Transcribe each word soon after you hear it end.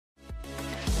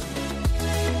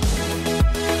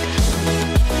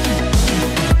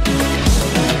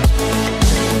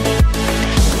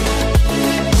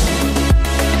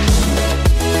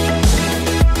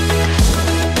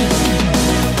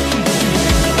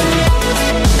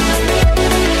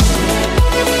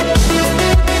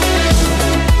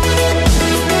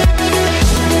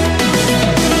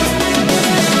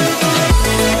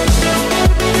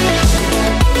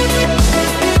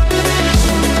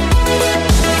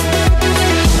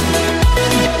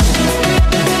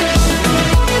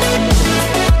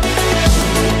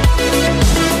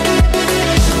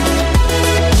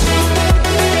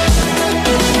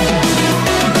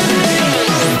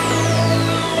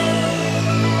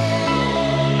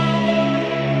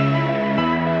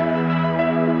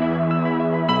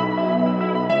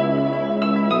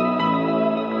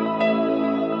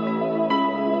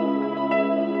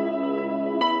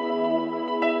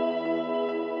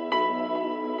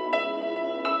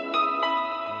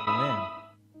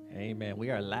We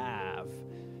are live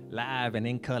and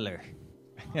in color.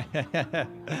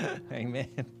 Amen.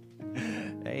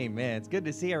 Amen. It's good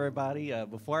to see everybody.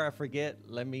 Before I forget,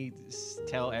 let me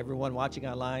tell everyone watching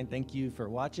online, thank you for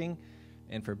watching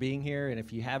and for being here. And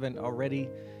if you haven't already,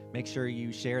 make sure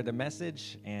you share the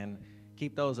message and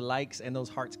keep those likes and those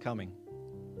hearts coming.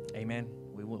 Amen.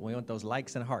 We want those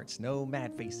likes and hearts. No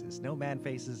mad faces. No mad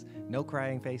faces. No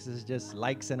crying faces. Just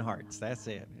likes and hearts. That's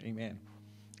it. Amen.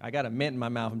 I got a mint in my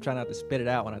mouth. I'm trying not to spit it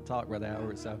out when I talk, Brother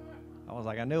Albert. So I was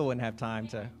like, I knew I wouldn't have time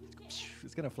to.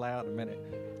 It's going to fly out in a minute.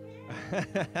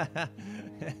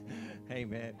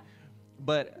 Amen.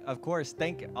 But, of course,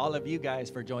 thank all of you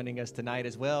guys for joining us tonight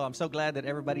as well. I'm so glad that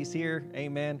everybody's here.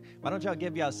 Amen. Why don't y'all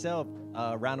give yourself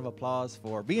a round of applause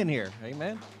for being here.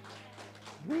 Amen.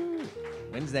 Woo.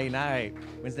 Wednesday night,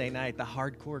 the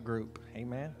hardcore group.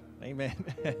 Amen. Amen.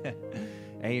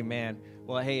 Amen.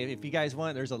 Well, hey, if you guys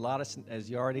want, there's a lot of, as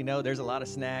you already know, there's a lot of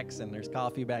snacks, and there's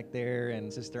coffee back there,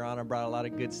 and Sister Anna brought a lot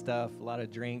of good stuff, a lot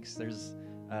of drinks. There's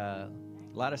a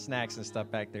lot of snacks and stuff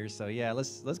back there. So, yeah,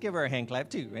 let's give her a hand clap,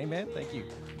 too. Amen. Thank you.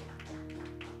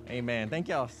 Amen. Thank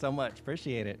y'all so much.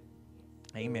 Appreciate it.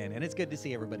 Amen. And it's good to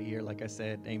see everybody here, like I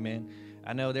said. Amen.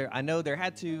 I know there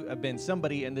had to have been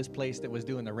somebody in this place that was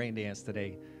doing the rain dance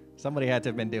today. Somebody had to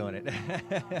have been doing it.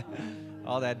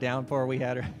 All that downpour we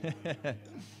had.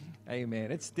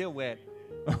 Amen. It's still wet.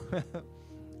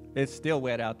 It's still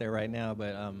wet out there right now,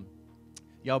 but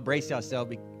y'all brace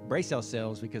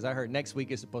yourselves because I heard next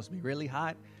week is supposed to be really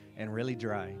hot and really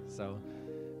dry. So,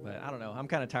 but I don't know. I'm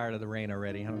kind of tired of the rain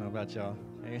already. I don't know about y'all.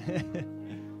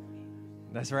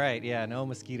 That's right. Yeah, no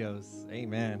mosquitoes.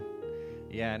 Amen.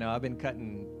 Yeah, no, I've been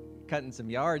cutting some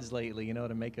yards lately,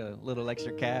 to make a little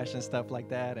extra cash and stuff like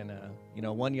that. And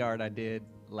one yard I did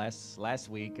last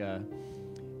week.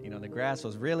 The grass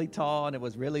was really tall and it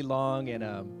was really long, and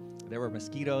there were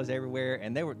mosquitoes everywhere.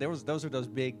 And those are those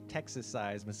big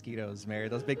Texas-sized mosquitoes, Mary.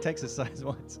 Those big Texas-sized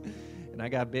ones. And I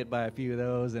got bit by a few of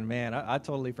those. And man, I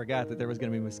totally forgot that there was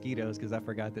going to be mosquitoes because I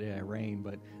forgot that it had rained.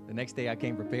 But the next day I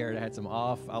came prepared. I had some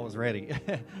off. I was ready.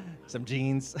 Some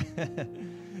jeans.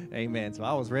 Amen. So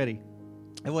I was ready.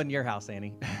 It wasn't your house,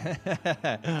 Annie.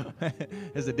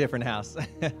 It's a different house.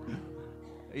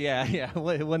 Yeah, it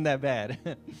wasn't that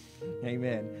bad.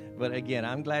 Amen. But again,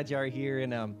 I'm glad you are here.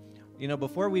 And,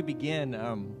 before we begin,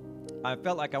 I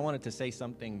felt like I wanted to say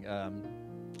something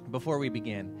before we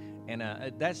begin. And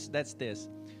that's this.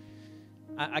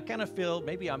 I kind of feel,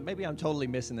 maybe I'm totally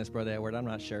missing this, Brother Edward. I'm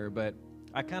not sure. But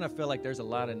I kind of feel like there's a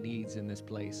lot of needs in this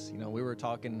place. We were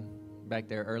talking back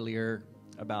there earlier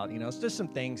about, it's just some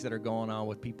things that are going on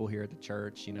with people here at the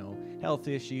church, health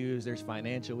issues, there's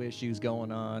financial issues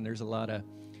going on,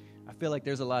 I feel like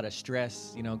there's a lot of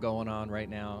stress, going on right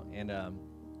now, and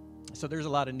so there's a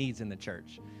lot of needs in the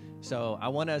church. So I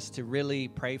want us to really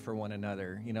pray for one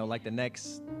another, like the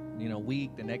next,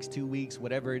 week, the next 2 weeks,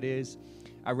 whatever it is.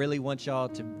 I really want y'all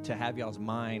to have y'all's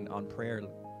mind on prayer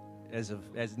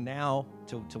as now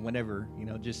to whenever,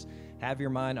 just have your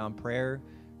mind on prayer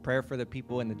for the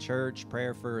people in the church,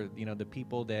 prayer for, the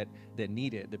people that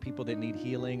need it, the people that need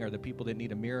healing, or the people that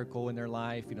need a miracle in their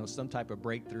life, some type of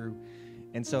breakthrough.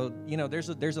 And so,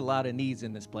 there's a lot of needs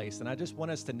in this place, and I just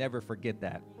want us to never forget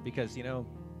that, because,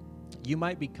 you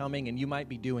might be coming and you might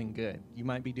be doing good. You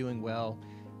might be doing well,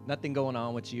 nothing going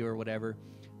on with you or whatever,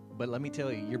 but let me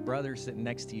tell you, your brother sitting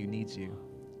next to you needs you.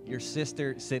 Your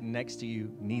sister sitting next to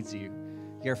you needs you.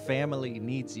 Your family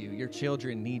needs you. Your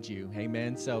children need you.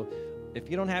 Amen. So if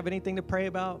you don't have anything to pray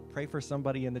about, pray for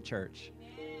somebody in the church.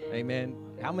 Amen.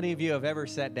 How many of you have ever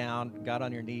sat down, got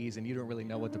on your knees, and you don't really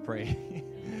know what to pray?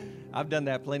 I've done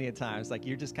that plenty of times. Like,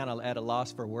 you're just kind of at a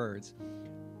loss for words.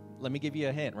 Let me give you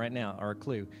a hint right now, or a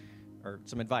clue, or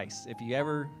some advice. If you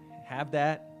ever have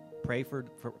that, pray for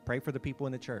the people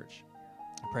in the church.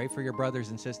 Pray for your brothers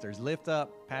and sisters. Lift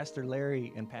up Pastor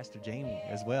Larry and Pastor Jamey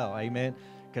as well. Amen.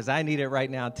 Because I need it right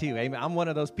now too. Amen. I'm one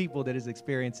of those people that is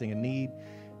experiencing a need.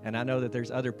 And I know that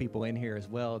there's other people in here as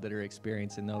well that are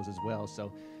experiencing those as well.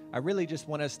 So I really just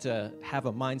want us to have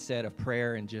a mindset of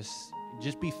prayer and just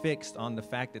be fixed on the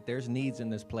fact that there's needs in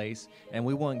this place, and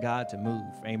we want God to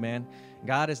move. Amen.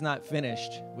 God is not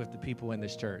finished with the people in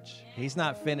this church. He's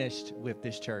not finished with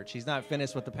this church. He's not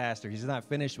finished with the pastor. He's not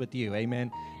finished with you.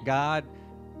 Amen. God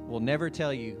will never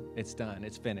tell you it's done,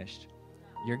 it's finished.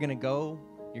 You're going to go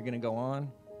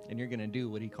on, and you're going to do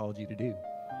what he called you to do.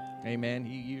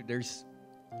 Amen. There's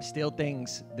still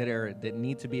things that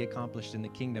need to be accomplished in the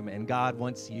kingdom, and God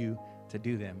wants you to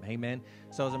do them. Amen.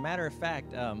 So as a matter of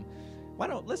fact,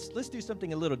 let's do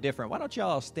something a little different. Why don't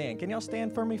y'all stand? Can y'all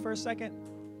stand for me for a second?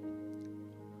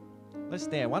 Let's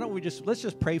stand. Why don't let's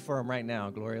just pray for them right now,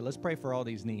 Gloria. Let's pray for all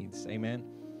these needs. Amen.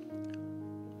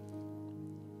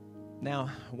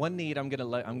 Now, one need I'm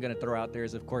gonna throw out there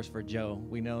is, of course, for Joe.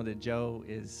 We know that Joe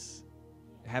is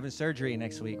having surgery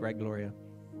next week, right, Gloria?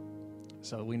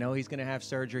 So we know he's gonna have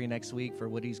surgery next week for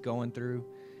what he's going through,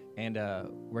 and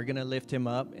we're gonna lift him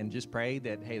up and just pray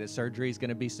that, hey, the surgery is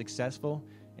gonna be successful.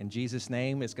 In Jesus'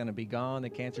 name, it's gonna be gone. The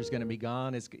cancer's gonna be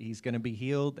gone. He's gonna be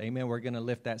healed. Amen. We're gonna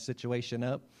lift that situation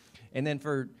up, and then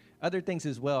for other things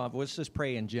as well, let's just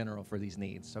pray in general for these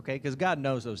needs, okay? Because God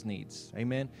knows those needs,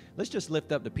 amen? Let's just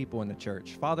lift up the people in the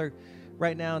church. Father,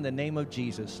 right now in the name of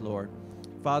Jesus, Lord,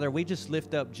 Father, we just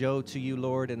lift up Joe to you,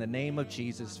 Lord, in the name of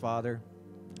Jesus, Father.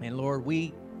 And Lord,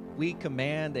 we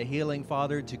command the healing,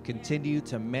 Father, to continue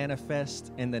to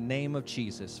manifest in the name of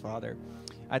Jesus, Father.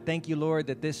 I thank you, Lord,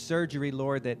 that this surgery,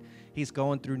 Lord, that he's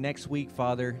going through next week,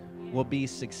 Father, will be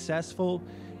successful.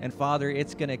 And, Father,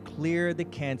 it's going to clear the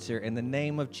cancer in the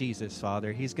name of Jesus,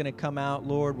 Father. He's going to come out,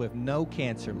 Lord, with no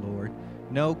cancer, Lord.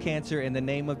 No cancer in the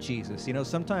name of Jesus. You know,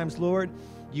 sometimes, Lord,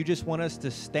 you just want us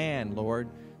to stand, Lord.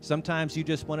 Sometimes you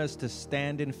just want us to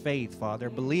stand in faith,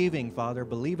 Father, believing, Father,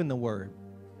 believe in the word.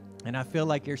 And I feel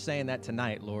like you're saying that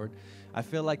tonight, Lord. I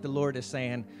feel like the Lord is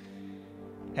saying,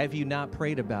 have you not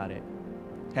prayed about it?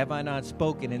 Have I not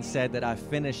spoken and said that I've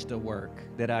finished the work,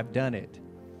 that I've done it?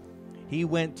 He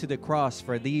went to the cross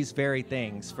for these very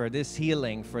things, for this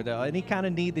healing, for any kind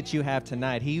of need that you have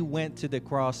tonight. He went to the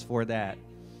cross for that.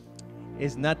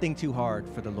 Is nothing too hard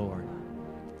for the Lord?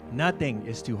 Nothing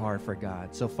is too hard for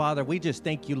God. So, Father, we just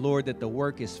thank you, Lord, that the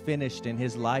work is finished in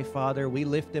his life, Father. We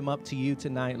lift him up to you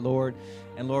tonight, Lord.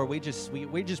 And, Lord, we just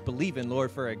believe in, Lord,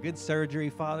 for a good surgery,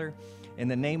 Father, in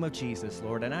the name of Jesus,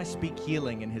 Lord. And I speak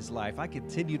healing in his life. I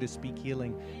continue to speak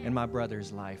healing in my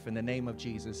brother's life in the name of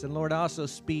Jesus. And, Lord, I also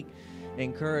speak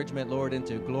encouragement, Lord,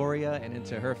 into Gloria and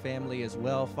into her family as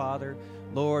well, Father.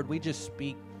 Lord, we just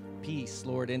speak peace,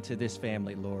 Lord, into this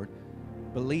family, Lord.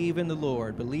 Believe in the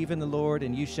Lord,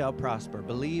 and you shall prosper.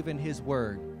 Believe in his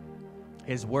word.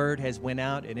 His word has went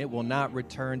out, and it will not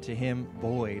return to him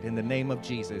void in the name of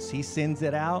Jesus. He sends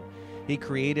it out. He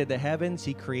created the heavens.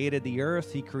 He created the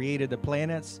earth. He created the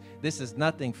planets. This is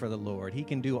nothing for the Lord. He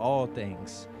can do all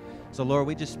things. So, Lord,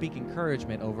 we just speak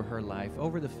encouragement over her life,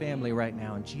 over the family right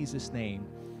now, in Jesus' name.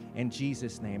 In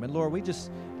Jesus' name. And, Lord, we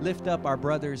just lift up our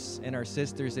brothers and our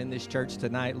sisters in this church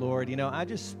tonight, Lord. You know, I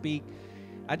just speak,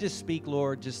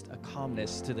 Lord, just a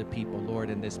calmness to the people, Lord,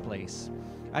 in this place.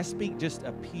 I speak just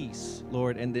a peace,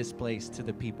 Lord, in this place to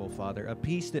the people, Father. A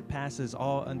peace that passes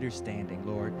all understanding,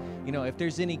 Lord. You know, if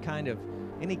there's any kind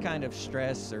of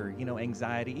stress or, you know,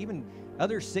 anxiety, even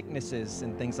other sicknesses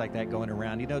and things like that going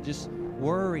around, you know, just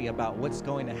worry about what's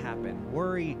going to happen.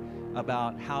 Worry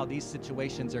about how these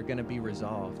situations are going to be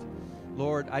resolved.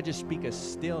 Lord, I just speak a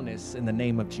stillness in the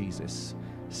name of Jesus.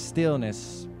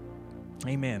 Stillness.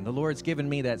 Amen. The Lord's given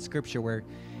me that scripture where,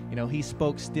 you know, he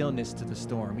spoke stillness to the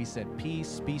storm. He said,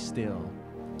 peace, be still.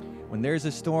 When there's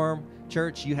a storm,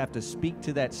 church, you have to speak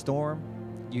to that storm.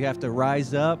 You have to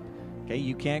rise up. Okay,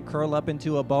 you can't curl up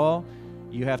into a ball.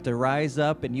 You have to rise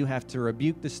up and you have to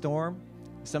rebuke the storm.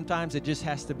 Sometimes it just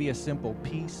has to be a simple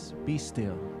peace, be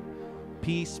still.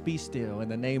 Peace, be still in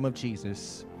the name of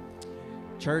Jesus.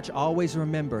 Church, always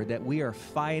remember that we are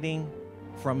fighting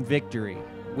from victory.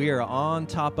 We are on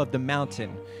top of the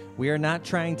mountain. We are not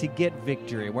trying to get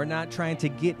victory. We're not trying to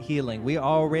get healing. We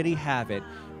already have it.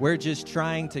 We're just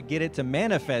trying to get it to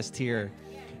manifest here.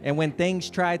 And when things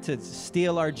try to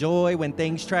steal our joy, when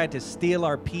things try to steal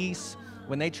our peace,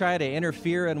 when they try to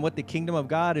interfere in what the kingdom of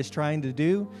God is trying to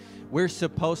do, we're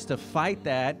supposed to fight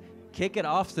that, kick it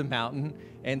off the mountain,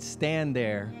 and stand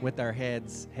there with our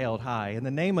heads held high in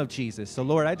the name of Jesus. So,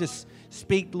 Lord, I just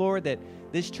speak, Lord, that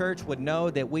this church would know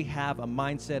that we have a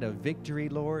mindset of victory,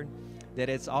 Lord, that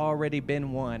it's already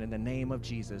been won in the name of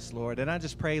Jesus, Lord. And I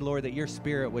just pray, Lord, that your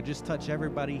spirit would just touch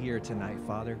everybody here tonight,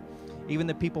 Father. Even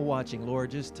the people watching,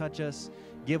 Lord, just touch us.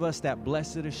 Give us that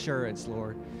blessed assurance,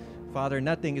 Lord. Father,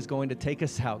 nothing is going to take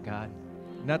us out, God.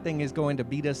 Nothing is going to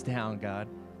beat us down, God.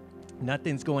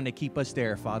 Nothing's going to keep us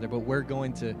there, Father, but we're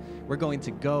going to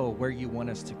go where you want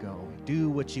us to go. Do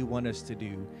what you want us to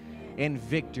do in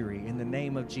victory in the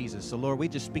name of Jesus. So, Lord, we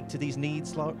just speak to these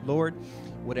needs, Lord,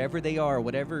 whatever they are,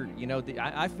 whatever, you know,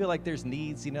 I feel like there's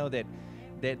needs, you know, that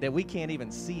we can't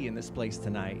even see in this place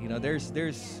tonight. You know,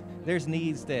 there's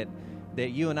needs that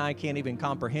you and I can't even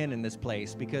comprehend in this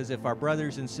place, because if our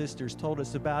brothers and sisters told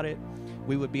us about it,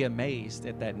 we would be amazed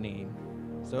at that need.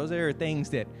 So there are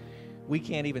things that we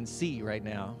can't even see right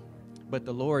now, but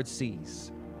the Lord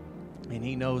sees, and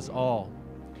he knows all.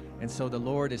 And so the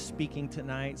Lord is speaking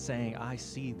tonight saying, I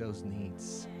see those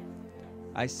needs.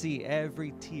 I see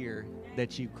every tear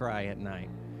that you cry at night,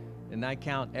 and I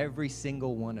count every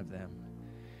single one of them.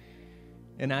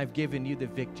 And I've given you the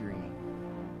victory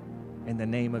in the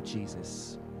name of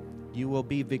Jesus. You will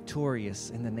be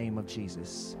victorious in the name of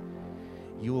Jesus.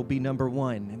 You will be number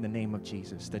one in the name of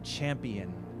Jesus, the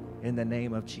champion in the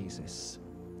name of Jesus.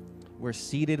 We're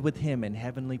seated with him in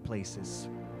heavenly places.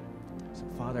 So,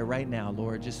 Father, right now,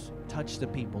 Lord, just touch the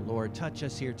people, Lord. Touch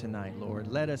us here tonight, Lord.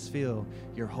 Let us feel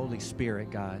your Holy Spirit,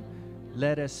 God.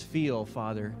 Let us feel,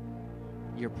 Father,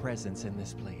 your presence in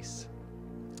this place.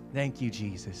 Thank you,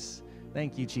 Jesus.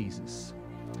 Thank you, Jesus.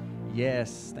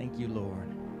 Yes, thank you, Lord.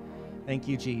 Thank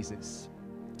you, Jesus.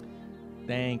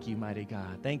 Thank you, mighty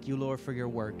God. Thank you, Lord, for your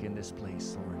work in this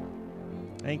place, Lord.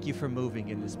 Thank you for moving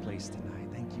in this place tonight.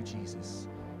 Thank you, Jesus.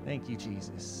 Thank you,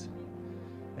 Jesus.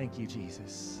 Thank you,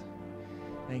 Jesus.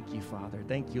 Thank you, Father.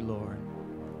 Thank you, Lord.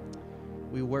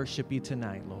 We worship you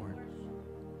tonight, Lord.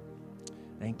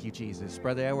 Thank you, Jesus.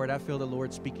 Brother Edward, I feel the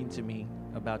Lord speaking to me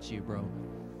about you, bro.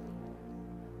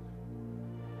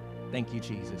 Thank you,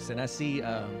 Jesus. And I see,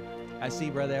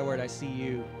 Brother Edward, I see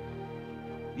you.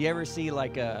 You ever see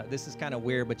like, this is kind of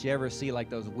weird, but you ever see like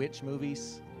those witch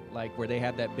movies? Like where they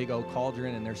have that big old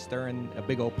cauldron and they're stirring a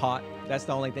big old pot? That's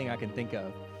the only thing I can think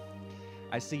of.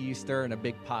 I see you stirring a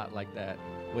big pot like that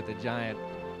with a giant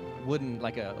wooden,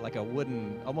 like a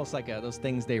wooden, almost like those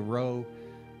things they row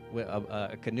with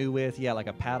a canoe with, yeah, like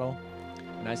a paddle.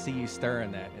 And I see you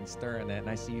stirring that, and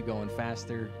I see you going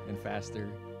faster and faster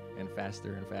and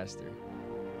faster and faster,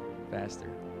 faster.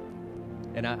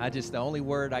 And I just, the only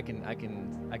word I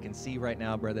can see right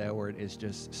now, Brother Edward, is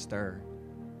just stir.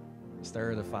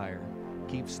 Stir the fire.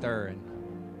 Keep stirring.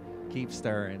 Keep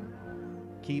stirring.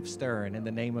 Keep stirring in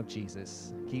the name of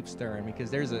Jesus. Keep stirring, because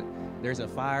there's a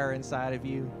fire inside of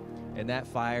you, and that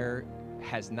fire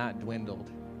has not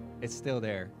dwindled. It's still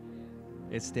there.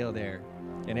 It's still there,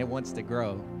 and it wants to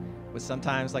grow. But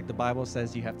sometimes, like the Bible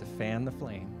says, you have to fan the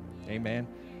flame. Amen.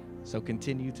 So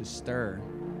continue to stir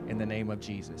in the name of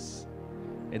Jesus.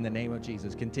 In the name of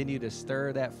Jesus, continue to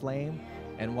stir that flame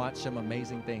and watch some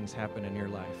amazing things happen in your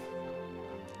life.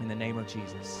 In the name of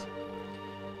Jesus.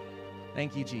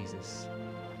 Thank you, Jesus.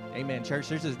 Amen. Church,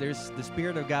 there's the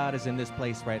Spirit of God is in this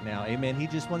place right now. Amen. He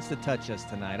just wants to touch us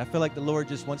tonight. I feel like the Lord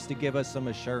just wants to give us some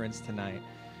assurance tonight.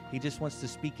 He just wants to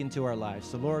speak into our lives.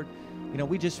 So, Lord,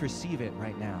 we just receive it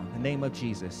right now. In the name of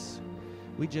Jesus.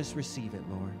 We just receive it,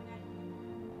 Lord.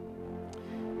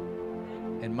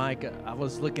 And Mike, I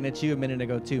was looking at you a minute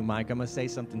ago too, Mike. I'm going to say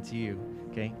something to you,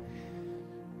 okay?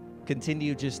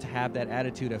 Continue just to have that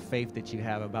attitude of faith that you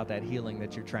have about that healing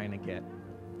that you're trying to get.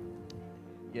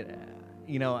 Yeah,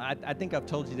 I think I've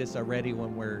told you this already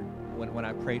when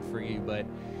I prayed for you, but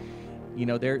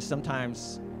there's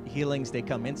sometimes healings, they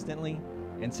come instantly,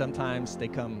 and sometimes they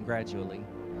come gradually.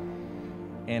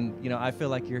 And I feel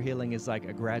like your healing is like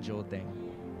a gradual thing.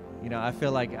 I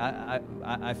feel like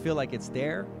I feel like it's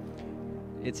there.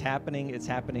 It's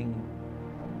happening.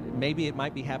 Maybe it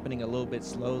might be happening a little bit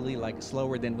slowly, like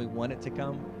slower than we want it to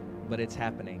come, but it's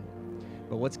happening.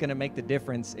 But what's going to make the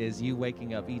difference is you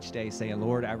waking up each day saying,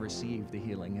 Lord, I receive the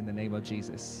healing in the name of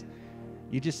Jesus.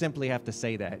 You just simply have to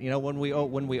say that. When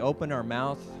we open our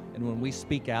mouth and when we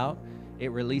speak out,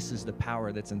 it releases the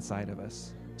power that's inside of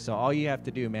us. So all you have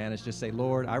to do, man, is just say,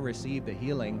 Lord, I receive the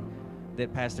healing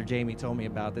that Pastor Jamey told me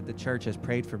about, that the church has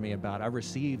prayed for me about. I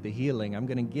received the healing. I'm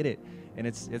going to get it, and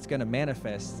it's going to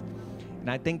manifest.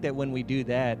 And I think that when we do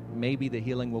that, maybe the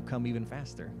healing will come even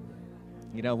faster.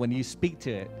 When you speak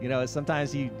to it,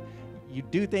 sometimes you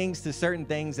do things to certain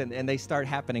things and they start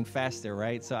happening faster,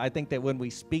 right? So I think that when we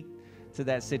speak to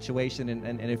that situation,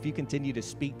 and if you continue to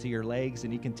speak to your legs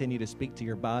and you continue to speak to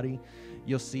your body,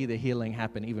 you'll see the healing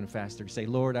happen even faster. Say,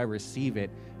 Lord, I receive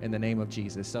it in the name of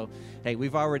Jesus. So, hey,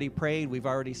 we've already prayed. We've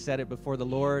already said it before the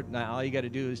Lord. Now all you got to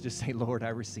do is just say, Lord, I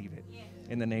receive it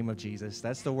in the name of Jesus.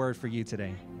 That's the word for you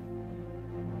today.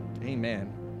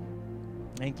 Amen.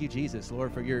 Thank you, Jesus,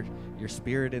 Lord, for your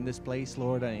Spirit in this place,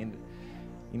 Lord. And,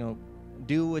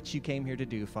 do what you came here to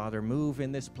do, Father. Move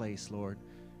in this place, Lord.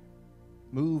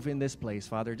 Move in this place,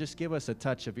 Father. Just give us a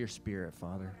touch of your Spirit,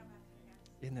 Father,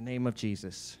 in the name of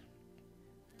Jesus.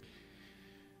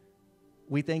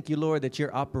 We thank you, Lord, that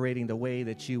you're operating the way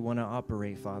that you want to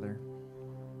operate, Father.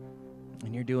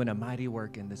 And you're doing a mighty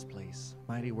work in this place.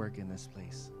 Mighty work in this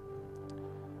place.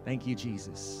 Thank you,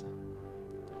 Jesus.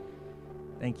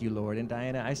 Thank you, Lord. And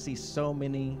Diana, I see so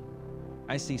many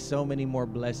more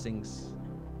blessings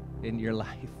in your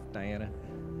life, Diana.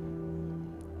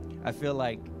 I feel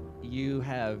like you're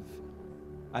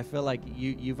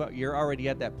already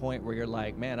at that point where you're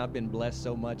like, man, I've been blessed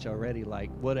so much already.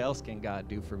 Like, what else can God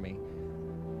do for me?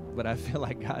 But I feel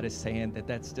like God is saying that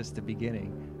that's just the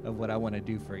beginning of what I want to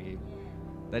do for you.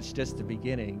 That's just the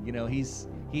beginning. You know,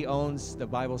 he owns, the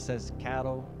Bible says,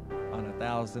 cattle on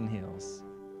 1,000 hills.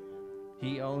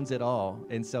 He owns it all.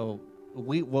 And so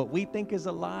what we think is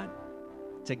a lot,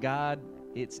 to God,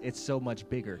 it's so much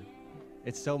bigger.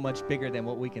 It's so much bigger than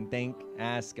what we can think,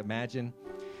 ask, imagine.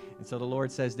 And so the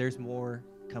Lord says there's more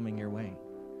coming your way.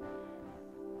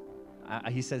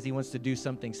 He says he wants to do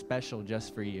something special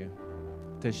just for you,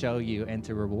 to show you and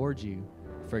to reward you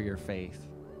for your faith.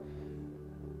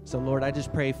 So Lord, I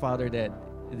just pray, Father, that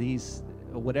these,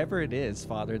 whatever it is,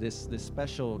 Father, this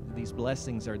special, these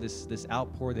blessings or this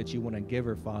outpour that you want to give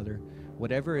her, Father,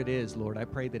 whatever it is, Lord, I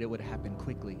pray that it would happen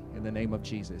quickly in the name of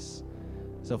Jesus.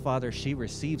 So, Father, she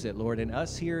receives it, Lord, and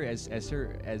us here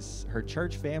as her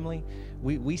church family,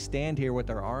 we stand here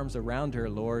with our arms around her,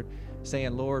 Lord,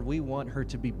 saying, Lord, we want her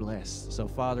to be blessed. So,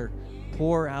 Father,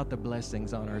 pour out the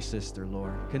blessings on our sister,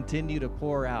 Lord. Continue to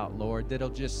pour out, Lord, that'll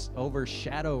just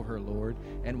overshadow her, Lord,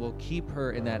 and will keep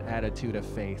her in that attitude of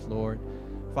faith, Lord.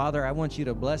 Father, I want you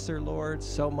to bless her, Lord,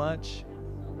 so much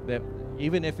that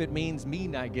even if it means me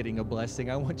not getting a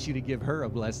blessing, I want you to give her a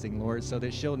blessing, Lord, so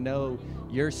that she'll know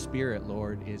your spirit,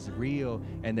 Lord, is real,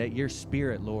 and that your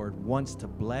spirit, Lord, wants to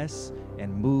bless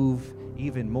and move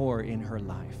even more in her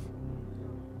life.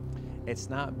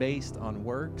 It's not based on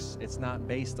works. It's not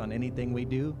based on anything we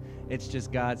do. It's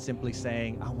just God simply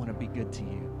saying, I want to be good to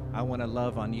you. I want to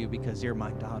love on you because you're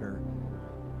my daughter,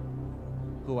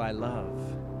 who I love,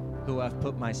 who I've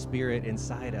put my spirit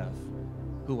inside of,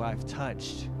 who I've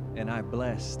touched and I've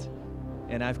blessed,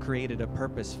 and I've created a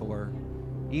purpose for.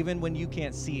 Even when you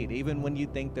can't see it, even when you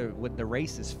think the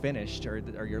race is finished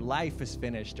or your life is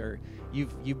finished or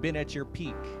you've been at your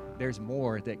peak, there's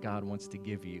more that God wants to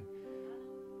give you.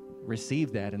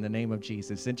 Receive that in the name of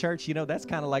Jesus. And church, you know, that's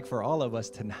kind of like for all of us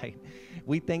tonight.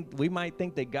 We might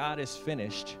think that God is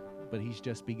finished, but he's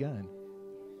just begun.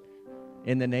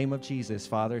 In the name of Jesus,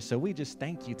 Father. So we just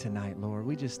thank you tonight, Lord.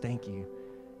 We just thank you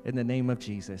in the name of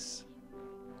Jesus.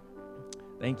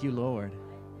 Thank you, Lord.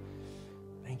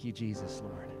 Thank you, Jesus,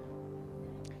 Lord.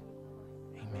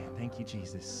 Amen. Thank you,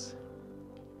 Jesus.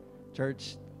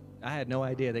 Church, I had no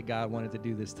idea that God wanted to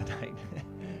do this tonight.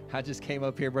 I just came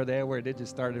up here, Brother Edward. It just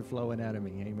started flowing out of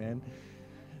me. Amen.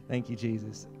 Thank you,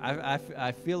 Jesus.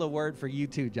 I feel a word for you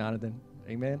too, Jonathan.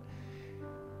 Amen.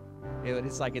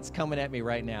 It's like it's coming at me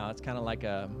right now. It's kind of like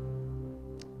a,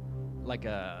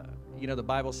 you know, the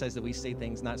Bible says that we see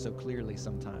things not so clearly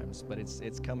sometimes, but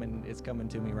it's coming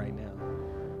to me right now.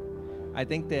 I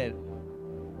think that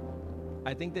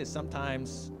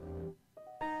sometimes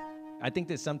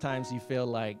you feel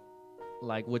like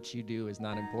what you do is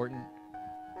not important.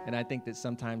 And I think that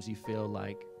sometimes you feel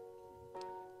like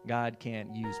God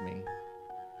can't use me.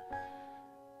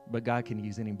 But God can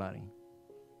use anybody.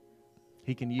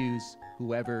 He can use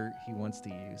whoever he wants to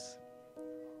use.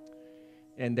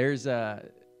 And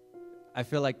I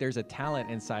feel like there's a talent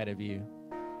inside of you.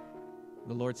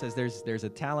 The Lord says there's a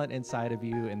talent inside of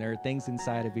you, and there are things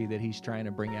inside of you that he's trying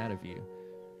to bring out of you,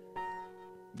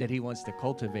 that he wants to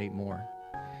cultivate more,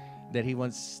 that he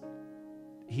wants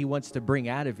to bring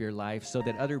out of your life so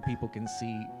that other people can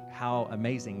see how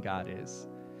amazing God is.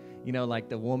 You know, like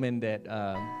the woman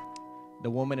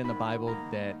in the Bible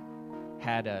that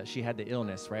she had the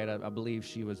illness, right? I believe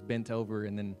she was bent over,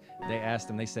 and then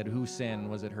they said, who sinned?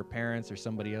 Was it her parents or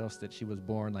somebody else that she was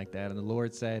born like that? And the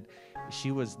Lord said,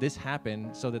 this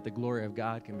happened so that the glory of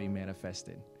God can be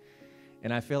manifested.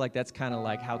 And I feel like that's kind of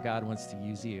like how God wants to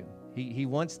use you. He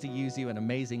wants to use you in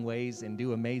amazing ways and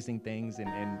do amazing things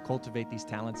and cultivate these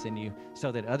talents in you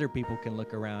so that other people can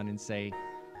look around and say,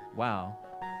 wow,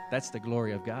 that's the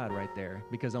glory of God right there,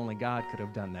 because only God could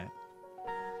have done that.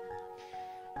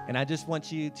 And I just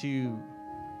want you to,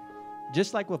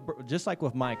 just like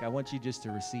with Mike, I want you just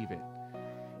to receive it.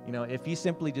 You know, if you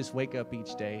simply just wake up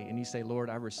each day and you say, Lord,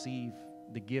 I receive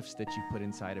the gifts that you put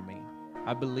inside of me.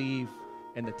 I believe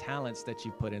in the talents that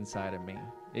you put inside of me.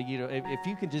 You know, if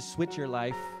you can just switch your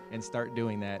life and start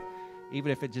doing that,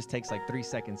 even if it just takes like 3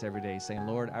 seconds every day, saying,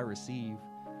 Lord, I receive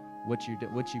what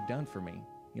you've done for me.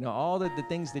 You know, all the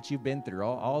things that you've been through,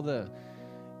 all the,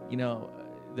 you know,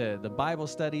 the Bible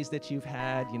studies that you've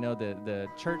had, you know, the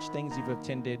church things you've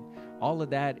attended, all of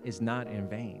that is not in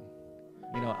vain.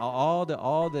 You know, all the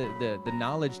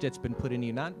knowledge that's been put in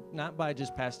you, not by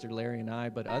just Pastor Larry and I,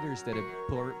 but others that have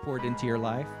poured into your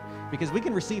life, because we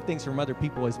can receive things from other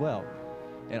people as well.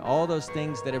 And all those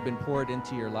things that have been poured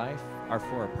into your life are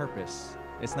for a purpose.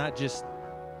 It's not just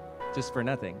for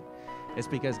nothing. It's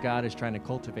because God is trying to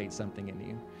cultivate something in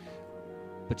you.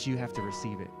 But you have to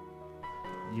receive it.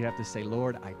 You have to say,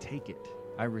 Lord, I take it.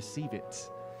 I receive it.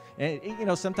 And, you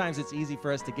know, sometimes it's easy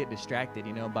for us to get distracted,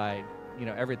 you know, by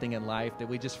everything in life, that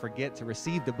we just forget to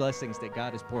receive the blessings that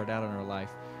God has poured out in our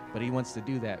life. But he wants to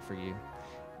do that for you.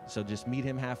 So just meet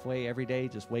him halfway every day.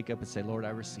 Just wake up and say, Lord, I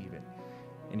receive it.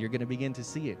 And you're going to begin to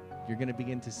see it. You're going to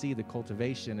begin to see the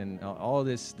cultivation and all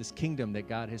this kingdom that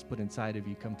God has put inside of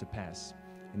you come to pass.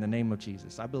 In the name of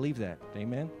Jesus. I believe that.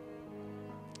 Amen.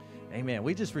 Amen.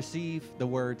 We just receive the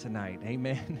word tonight.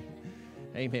 Amen.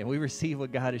 Amen. We receive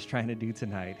what God is trying to do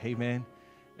tonight. Amen.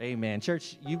 Amen.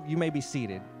 Church, you may be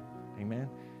seated. Amen.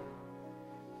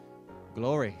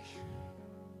 Glory.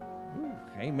 Ooh,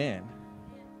 amen.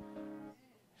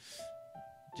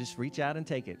 Just reach out and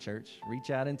take it, church. Reach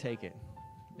out and take it.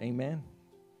 Amen.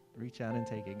 Reach out and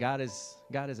take it. God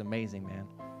is amazing, man.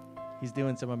 He's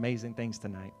doing some amazing things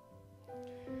tonight.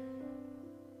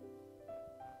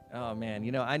 Oh,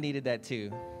 man. I needed that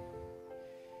too.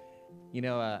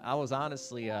 I was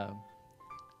honestly, I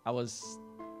was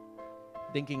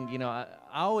thinking, I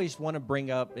always want to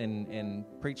bring up and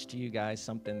preach to you guys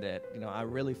something that, I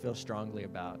really feel strongly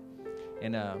about.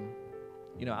 And,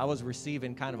 I was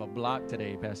receiving kind of a block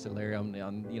today, Pastor Larry,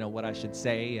 on what I should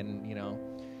say. And,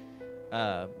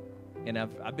 and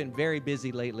I've been very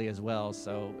busy lately as well.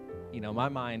 So, my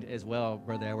mind as well,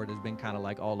 Brother Edward, has been kind of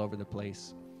like all over the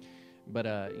place. But,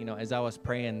 as I was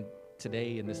praying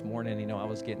today and this morning, I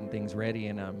was getting things ready,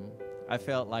 and I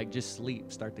felt like just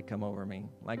sleep start to come over me.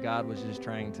 Like God was just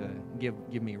trying to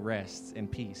give me rest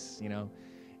and peace,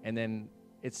 And then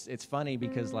it's funny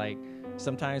because, like,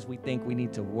 sometimes we think we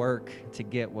need to work to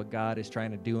get what God is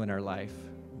trying to do in our life.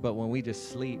 But when we just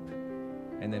sleep,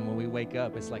 and then when we wake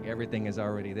up, it's like everything is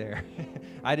already there.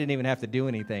 I didn't even have to do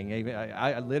anything.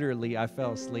 I literally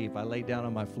fell asleep. I laid down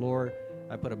on my floor.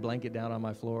 I put a blanket down on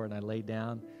my floor, and I laid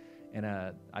down, and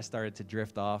I started to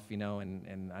drift off,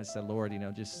 and I said, Lord,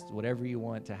 just whatever you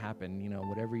want to happen,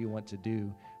 whatever you want to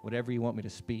do, whatever you want me to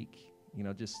speak,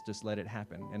 just let it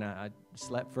happen. And I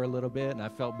slept for a little bit, and I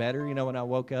felt better, when I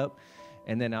woke up,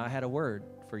 and then I had a word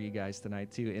for you guys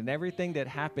tonight too. And everything that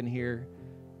happened here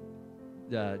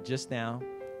just now,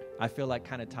 I feel like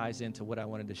kind of ties into what I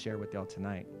wanted to share with y'all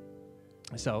tonight.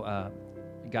 So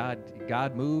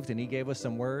God moved, and he gave us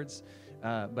some words.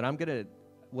 But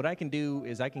what I can do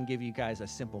is I can give you guys a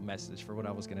simple message for what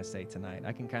I was going to say tonight.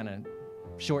 I can kind of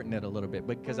shorten it a little bit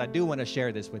because I do want to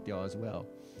share this with y'all as well.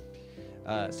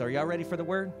 So are y'all ready for the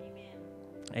word?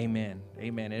 Amen.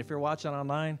 Amen. And if you're watching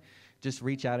online, just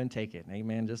reach out and take it.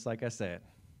 Amen. Just like I said.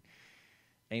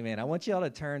 Amen. I want y'all to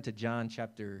turn to John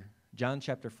chapter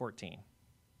 14.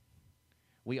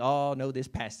 We all know this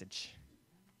passage.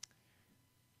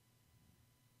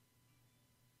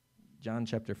 John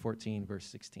chapter 14, verse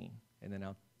 16. And then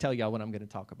I'll tell y'all what I'm going to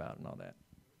talk about and all that.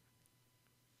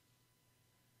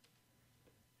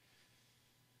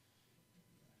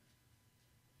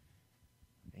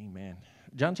 Amen.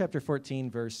 John chapter 14,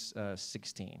 verse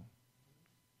 16.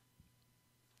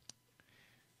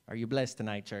 Are you blessed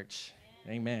tonight, church?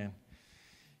 Amen.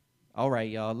 All right,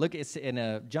 y'all. Look, it's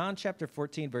in John chapter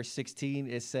 14, verse 16.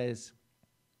 It says,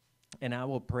 and I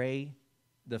will pray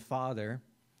the Father,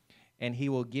 and he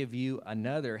will give you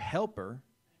another helper,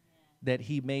 that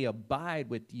he may abide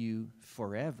with you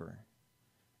forever.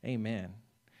 Amen.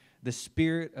 The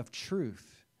Spirit of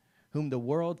truth, whom the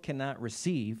world cannot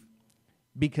receive,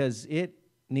 because it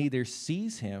neither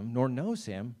sees him nor knows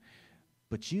him,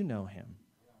 but you know him.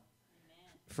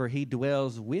 For he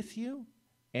dwells with you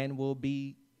and will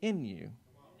be in you.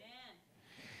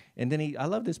 And then I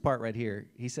love this part right here.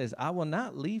 He says, I will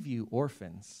not leave you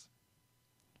orphans.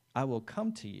 I will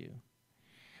come to you.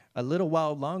 A little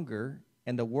while longer,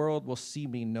 and the world will see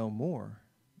me no more.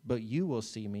 But you will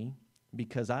see me,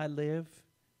 because I live,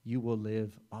 you will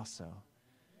live also.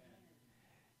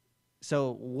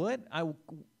 So what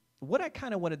I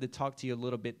kind of wanted to talk to you a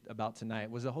little bit about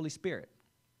tonight was the Holy Spirit.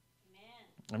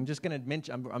 Amen. I'm just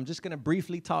going to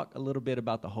briefly talk a little bit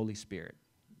about the Holy Spirit.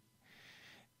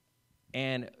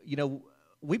 And,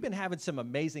 we've been having some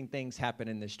amazing things happen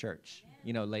in this church,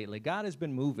 lately. God has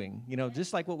been moving,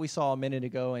 just like what we saw a minute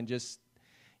ago, and just,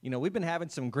 we've been having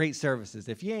some great services.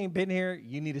 If you ain't been here,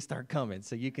 you need to start coming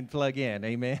so you can plug in,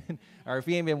 amen? Or if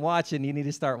you ain't been watching, you need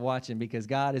to start watching, because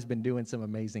God has been doing some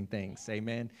amazing things,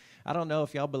 amen? I don't know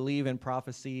if y'all believe in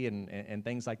prophecy and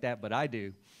things like that, but I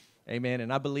do, amen?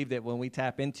 And I believe that when we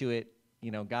tap into it,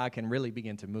 God can really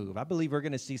begin to move. I believe we're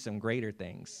going to see some greater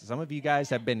things. Some of you guys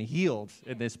have been healed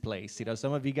in this place.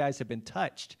 Some of you guys have been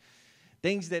touched.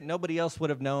 Things that nobody else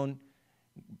would have known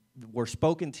were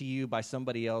spoken to you by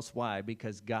somebody else. Why?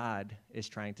 Because God is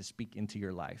trying to speak into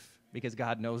your life. Because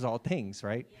God knows all things,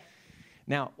 right? Yes.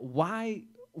 Now, why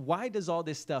does all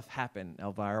this stuff happen,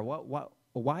 Elvira?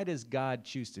 Why does God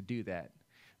choose to do that?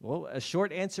 Well, a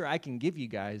short answer I can give you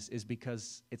guys is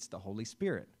because it's the Holy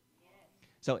Spirit.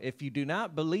 So if you do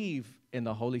not believe in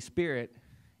the Holy Spirit,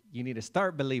 you need to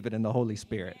start believing in the Holy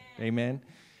Spirit. Amen.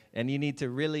 And you need to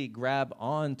really grab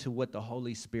on to what the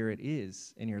Holy Spirit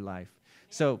is in your life.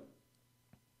 So,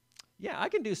 yeah, I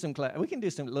can do some we can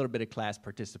do some little bit of class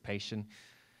participation.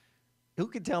 Who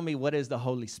can tell me what is the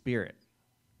Holy Spirit?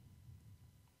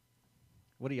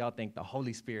 What do y'all think the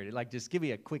Holy Spirit? Like, just give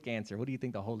me a quick answer. What do you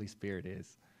think the Holy Spirit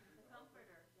is? The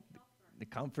Comforter. The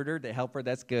Comforter, the Helper.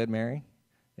 That's good, Mary.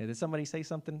 Yeah, did somebody say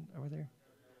something over there?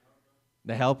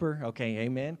 The Helper. Okay,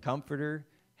 amen. Comforter,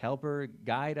 Helper,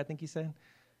 Guide, I think you said.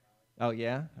 Oh,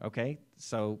 yeah. Okay.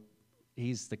 So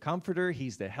he's the Comforter.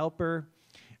 He's the Helper.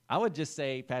 I would just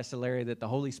say, Pastor Larry, that the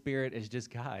Holy Spirit is just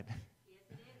God. Yes,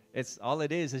 it is. It's all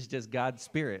it is just God's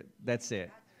Spirit. That's it.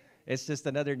 It's just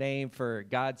another name for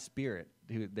God's Spirit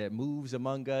that moves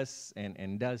among us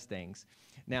and does things.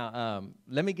 Now,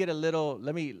 let me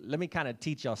kind of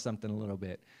teach y'all something a little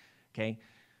bit, okay?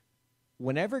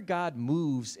 Whenever God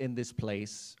moves in this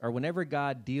place, or whenever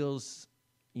God deals,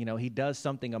 he does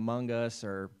something among us,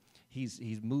 or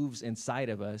he moves inside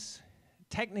of us,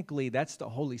 technically that's the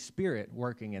Holy Spirit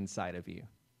working inside of you.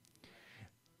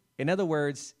 In other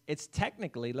words, it's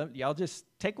technically, y'all just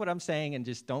take what I'm saying and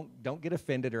just don't get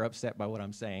offended or upset by what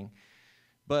I'm saying,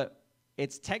 but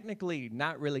it's technically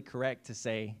not really correct to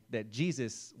say that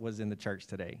Jesus was in the church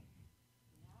today.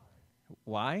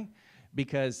 Why?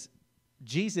 Because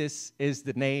Jesus is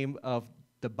the name of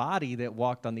the body that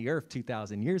walked on the earth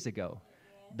 2,000 years ago.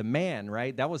 The man,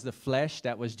 right? That was the flesh,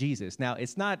 that was Jesus. Now,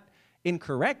 it's not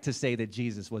incorrect to say that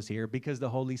Jesus was here because the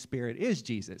Holy Spirit is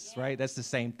Jesus, right? That's the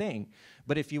same thing.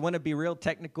 But if you want to be real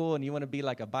technical and you want to be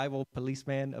like a Bible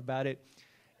policeman about it,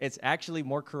 it's actually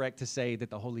more correct to say that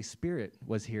the Holy Spirit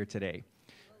was here today.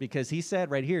 Because he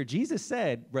said right here, Jesus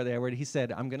said, Brother Edward, he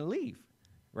said, I'm going to leave,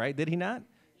 right? Did he not?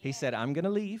 He said, I'm going to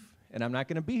leave and I'm not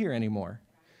going to be here anymore.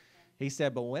 He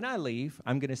said, but when I leave,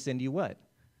 I'm going to send you what?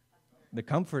 The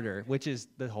Comforter, which is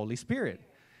the Holy Spirit.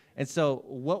 And so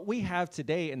what we have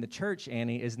today in the church,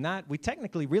 Annie, is not, we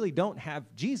technically really don't have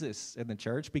Jesus in the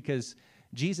church because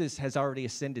Jesus has already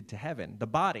ascended to heaven, the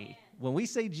body. When we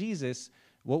say Jesus,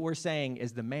 what we're saying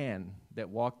is the man that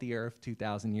walked the earth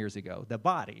 2,000 years ago, the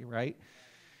body, right?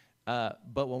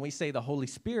 But when we say the Holy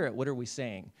Spirit, what are we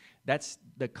saying? That's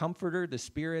the Comforter, the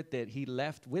Spirit that he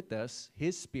left with us,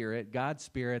 his Spirit, God's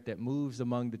Spirit that moves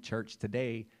among the church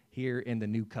today here in the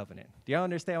new covenant. Do y'all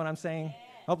understand what I'm saying? Yeah.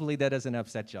 Hopefully that doesn't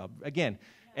upset y'all. Again,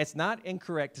 it's not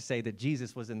incorrect to say that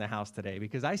Jesus was in the house today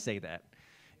because I say that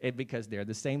because they're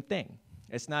the same thing.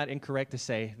 It's not incorrect to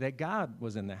say that God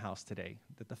was in the house today,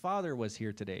 that the Father was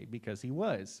here today because he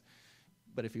was.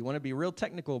 But if you want to be real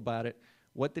technical about it,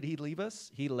 what did he leave us?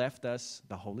 He left us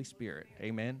the Holy Spirit.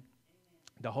 Amen.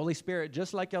 The Holy Spirit,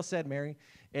 just like y'all said, Mary,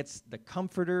 it's the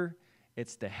Comforter,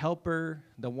 it's the Helper,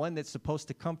 the one that's supposed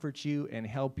to comfort you and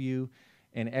help you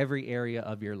in every area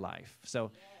of your life.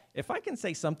 So if I can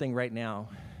say something right now,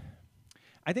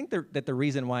 I think that the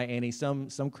reason why, Annie, some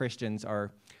Christians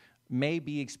may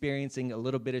be experiencing a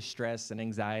little bit of stress and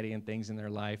anxiety and things in their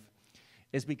life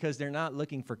is because they're not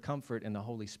looking for comfort in the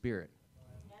Holy Spirit.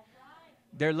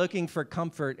 They're looking for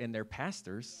comfort in their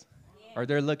pastors, or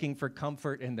they're looking for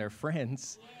comfort in their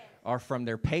friends, or from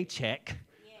their paycheck,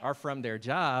 or from their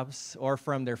jobs, or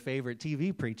from their favorite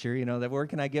TV preacher, that where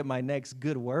can I get my next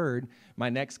good word, my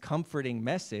next comforting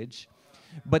message?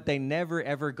 But they never,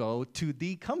 ever go to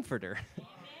the Comforter,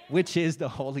 which is the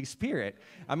Holy Spirit.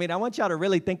 I mean, I want y'all to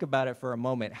really think about it for a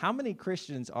moment. How many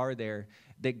Christians are there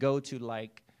that go to,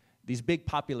 like, these big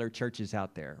popular churches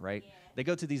out there, right? Yeah. They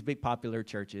go to these big popular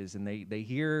churches, and they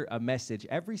hear a message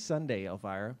every Sunday,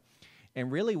 Elvira,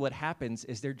 and really what happens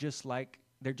is they're just like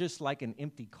an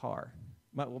empty car.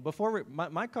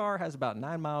 My car has about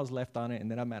 9 miles left on it, and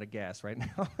then I'm out of gas right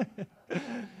now.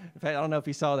 In fact, I don't know if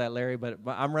you saw that, Larry, but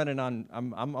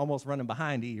I'm almost running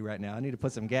behind E right now. I need to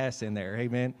put some gas in there.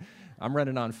 Amen. I'm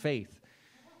running on faith.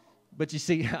 But you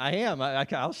see, I am.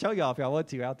 I'll show y'all if y'all want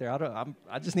to out there.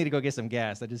 I just need to go get some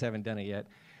gas. I just haven't done it yet.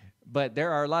 But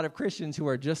there are a lot of Christians who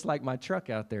are just like my truck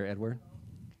out there, Edward.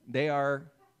 They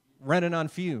are running on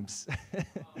fumes,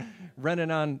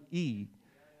 running on E.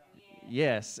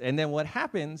 Yes. And then what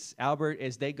happens, Albert,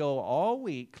 is they go all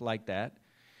week like that,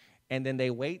 and then they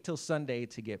wait till Sunday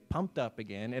to get pumped up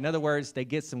again. In other words, they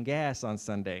get some gas on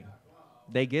Sunday.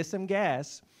 They get some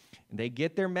gas. They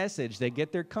get their message, they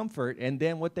get their comfort, and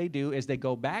then what they do is they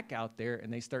go back out there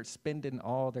and they start spending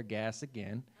all their gas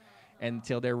again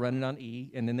until they're running on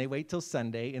E, and then they wait till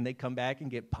Sunday and they come back and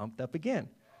get pumped up again.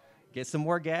 Get some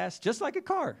more gas, just like a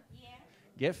car.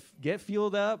 Get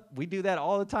fueled up. We do that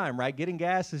all the time, right? Getting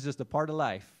gas is just a part of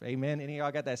life. Amen. Any of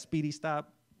y'all got that speedy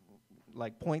stop,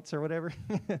 like points or whatever?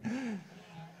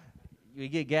 We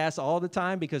get gas all the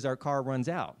time because our car runs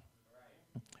out.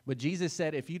 But Jesus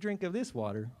said, if you drink of this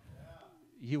water,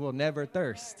 you will never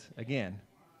thirst again.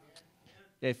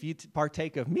 If you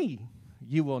partake of me,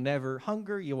 you will never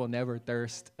hunger, you will never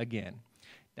thirst again.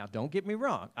 Now, don't get me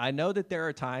wrong. I know that there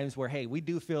are times where, hey, we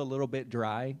do feel a little bit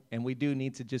dry, and we do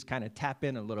need to just kind of tap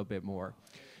in a little bit more.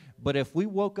 But if we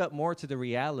woke up more to the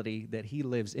reality that he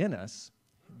lives in us,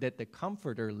 that the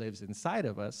Comforter lives inside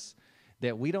of us,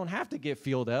 that we don't have to get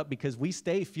fueled up because we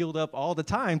stay fueled up all the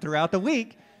time throughout the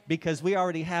week because we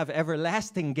already have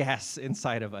everlasting gas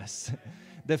inside of us.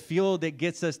 The fuel that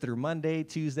gets us through Monday,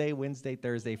 Tuesday, Wednesday,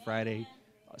 Thursday, Friday,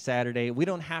 Saturday. We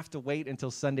don't have to wait until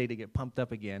Sunday to get pumped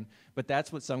up again, but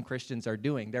that's what some Christians are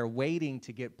doing. They're waiting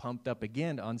to get pumped up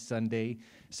again on Sunday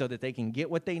so that they can get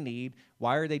what they need.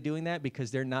 Why are they doing that?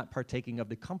 Because they're not partaking of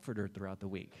the Comforter throughout the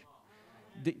week.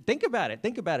 Think about it.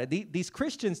 Think about it. These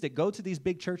Christians that go to these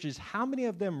big churches, how many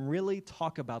of them really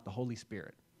talk about the Holy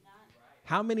Spirit?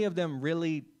 How many of them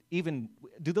really even,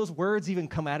 do those words even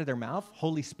come out of their mouth?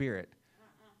 Holy Spirit.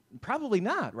 Probably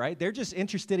not, right? They're just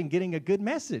interested in getting a good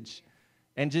message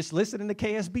and just listening to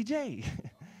KSBJ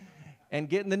and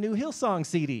getting the new Hillsong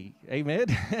CD. Amen.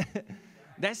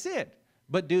 That's it.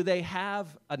 But do they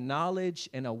have a knowledge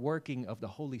and a working of the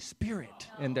Holy Spirit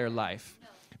in their life?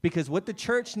 Because what the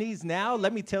church needs now,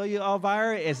 let me tell you,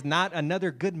 Elvira, is not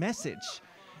another good message.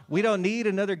 We don't need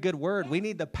another good word. We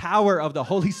need the power of the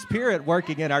Holy Spirit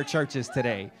working in our churches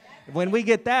today. When we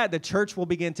get that, the church will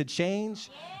begin to change.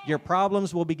 Your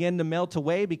problems will begin to melt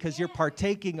away because you're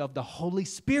partaking of the Holy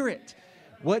Spirit,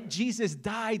 what Jesus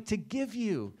died to give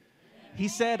you. He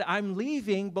said, I'm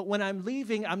leaving, but when I'm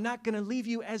leaving, I'm not going to leave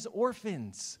you as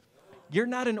orphans. You're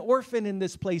not an orphan in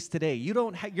this place today.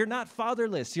 You're not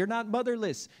fatherless. You're not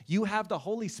motherless. You have the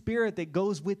Holy Spirit that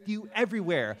goes with you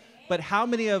everywhere. But how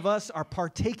many of us are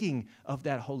partaking of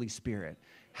that Holy Spirit?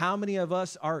 How many of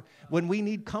us are, when we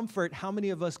need comfort, how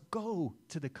many of us go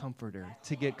to the Comforter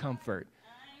to get comfort?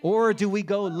 Or do we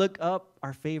go look up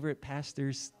our favorite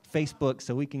pastor's Facebook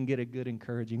so we can get a good,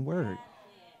 encouraging word?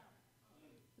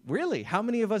 Really, how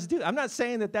many of us do? I'm not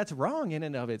saying that that's wrong in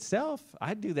and of itself.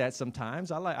 I do that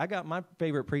sometimes. I got my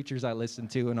favorite preachers I listen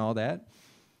to and all that.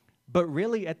 But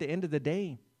really, at the end of the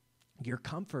day, your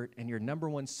comfort and your number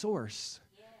one source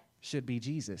should be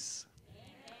Jesus.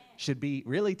 Should be,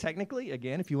 really, technically,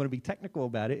 again, if you want to be technical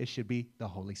about it, it should be the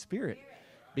Holy Spirit.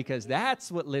 Because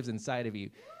that's what lives inside of you.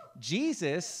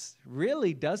 Jesus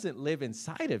really doesn't live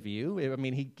inside of you. I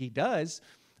mean, he does.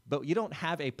 But you don't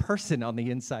have a person on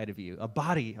the inside of you, a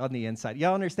body on the inside.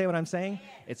 Y'all understand what I'm saying?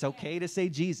 It's okay to say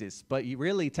Jesus, but you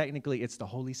really, technically, it's the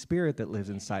Holy Spirit that lives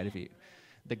inside of you.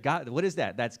 What is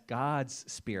that? That's God's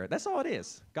Spirit. That's all it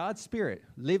is. God's Spirit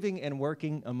living and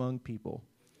working among people.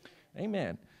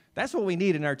 Amen. That's what we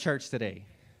need in our church today.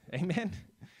 Amen.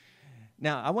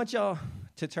 Now, I want y'all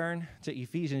to turn to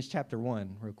Ephesians chapter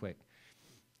 1 real quick.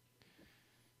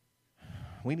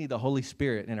 We need the Holy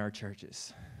Spirit in our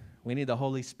churches. We need the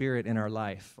Holy Spirit in our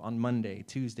life on Monday,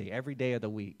 Tuesday, every day of the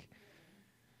week.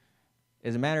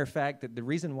 As a matter of fact, the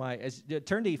reason why,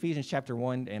 turn to Ephesians chapter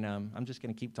 1, and I'm just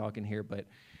going to keep talking here, but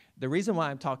the reason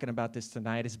why I'm talking about this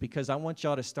tonight is because I want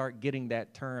y'all to start getting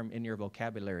that term in your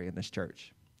vocabulary in this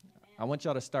church. I want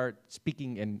y'all to start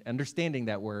speaking and understanding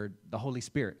that word, the Holy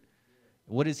Spirit.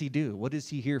 What does he do? What is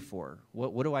he here for?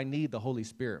 What do I need the Holy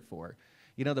Spirit for?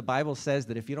 You know, the Bible says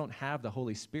that if you don't have the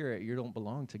Holy Spirit, you don't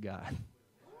belong to God.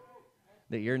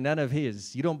 That you're none of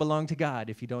his. You don't belong to God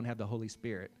if you don't have the Holy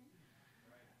Spirit.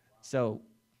 So,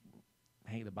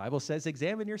 hey, the Bible says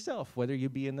examine yourself, whether you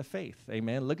be in the faith.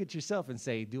 Amen. Look at yourself and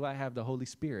say, do I have the Holy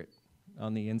Spirit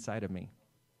on the inside of me?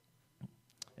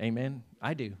 Amen.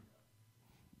 I do.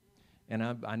 And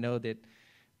I know that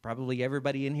probably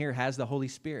everybody in here has the Holy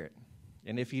Spirit.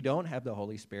 And if you don't have the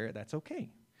Holy Spirit, that's okay.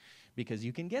 Because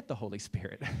you can get the Holy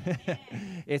Spirit.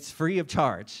 It's free of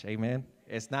charge. Amen.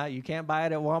 It's not, you can't buy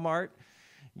it at Walmart.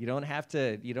 You don't have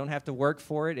to work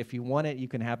for it. If you want it, you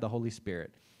can have the Holy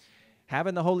Spirit.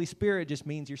 Having the Holy Spirit just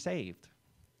means you're saved.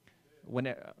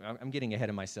 I'm getting ahead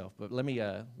of myself, but let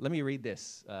me read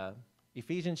this.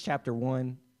 Ephesians chapter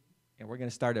 1, and we're going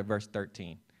to start at verse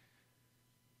 13.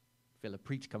 Feel a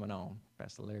preach coming on,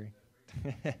 Pastor Larry.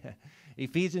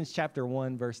 Ephesians chapter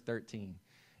 1, verse 13.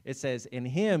 It says, in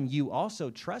him you also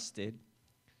trusted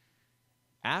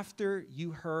after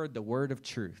you heard the word of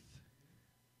truth.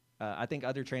 I think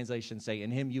other translations say,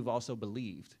 in him you've also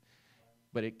believed.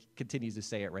 But it continues to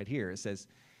say it right here. It says,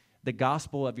 the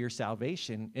gospel of your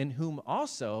salvation, in whom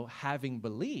also, having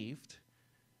believed,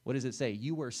 what does it say?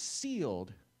 You were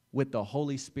sealed with the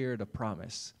Holy Spirit of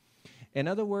promise. In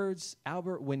other words,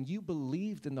 Albert, when you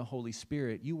believed in the Holy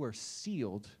Spirit, you were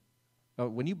sealed.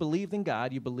 When you believed in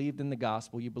God, you believed in the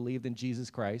gospel, you believed in Jesus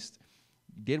Christ,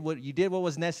 you did what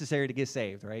was necessary to get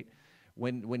saved, right?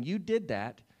 When you did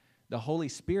that, the Holy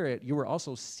Spirit, you were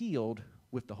also sealed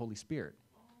with the Holy Spirit.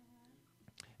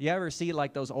 You ever see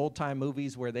like those old-time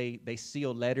movies where they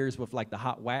seal letters with like the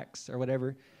hot wax or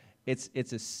whatever?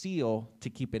 It's a seal to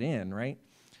keep it in, right?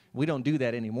 We don't do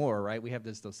that anymore, right? We have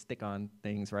those stick-on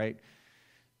things, right?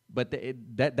 But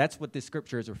that's what this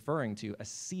scripture is referring to, a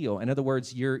seal. In other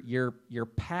words, you're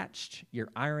patched, you're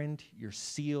ironed, you're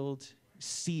sealed,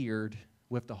 seared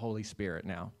with the Holy Spirit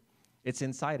now. It's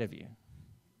inside of you.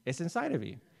 It's inside of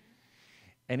you.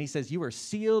 And he says, you are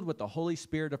sealed with the Holy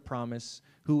Spirit of promise,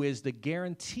 who is the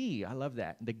guarantee, I love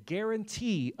that, the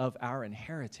guarantee of our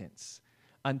inheritance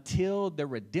until the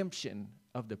redemption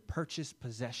of the purchased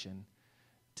possession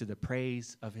to the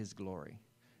praise of his glory.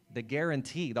 The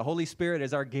guarantee, the Holy Spirit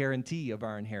is our guarantee of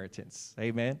our inheritance.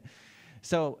 Amen.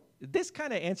 So this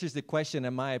kind of answers the question,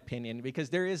 in my opinion, because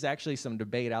there is actually some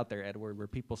debate out there, Edward, where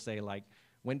people say, like,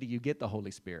 when do you get the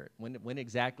Holy Spirit? When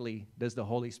exactly does the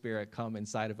Holy Spirit come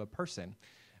inside of a person?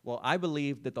 Well, I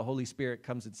believe that the Holy Spirit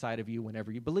comes inside of you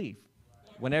whenever you believe.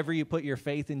 Whenever you put your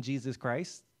faith in Jesus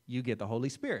Christ, you get the Holy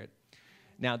Spirit.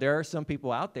 Now, there are some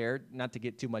people out there, not to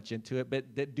get too much into it,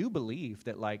 but that do believe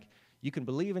that, like, you can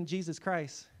believe in Jesus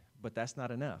Christ, but that's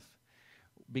not enough,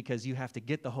 because you have to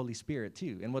get the Holy Spirit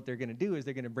too. And what they're going to do is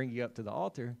they're going to bring you up to the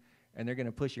altar, and they're going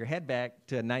to push your head back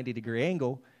to a 90-degree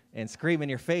angle and scream in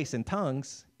your face in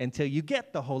tongues until you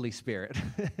get the Holy Spirit.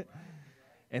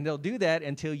 And they'll do that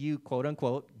until you, quote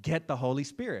unquote, get the Holy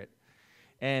Spirit.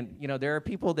 And, you know, there are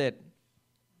people that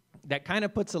kind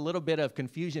of puts a little bit of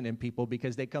confusion in people,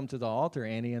 because they come to the altar,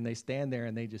 Annie, and they stand there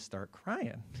and they just start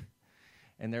crying.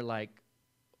 And they're like,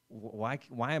 why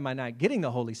am I not getting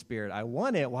the Holy Spirit? I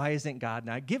want it. Why isn't God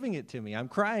not giving it to me? I'm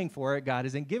crying for it. God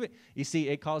isn't giving it. You see,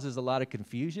 it causes a lot of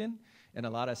confusion and a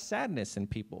lot of sadness in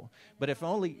people. But if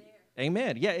only,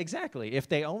 amen. Yeah, exactly. If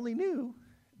they only knew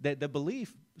that the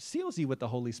belief seals you with the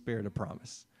Holy Spirit of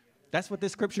promise. That's what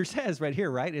this scripture says right here,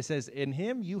 right? It says, in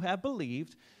him you have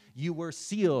believed, you were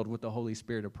sealed with the Holy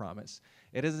Spirit of promise.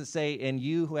 It doesn't say, in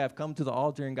you who have come to the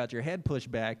altar and got your head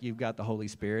pushed back, you've got the Holy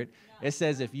Spirit. It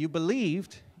says, if you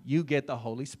believed, you get the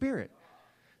Holy Spirit.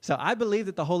 So I believe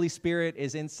that the Holy Spirit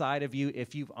is inside of you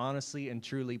if you've honestly and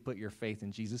truly put your faith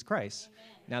in Jesus Christ.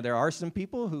 Amen. Now, there are some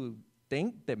people who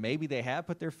think that maybe they have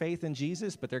put their faith in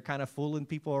Jesus, but they're kind of fooling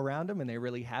people around them, and they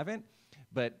really haven't.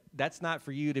 But that's not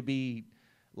for you to be,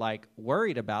 like,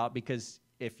 worried about, because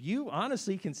if you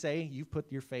honestly can say you've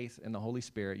put your faith in the Holy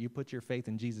Spirit, you put your faith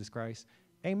in Jesus Christ,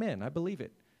 amen, I believe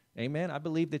it. Amen, I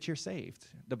believe that you're saved.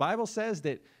 The Bible says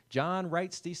that John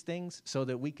writes these things so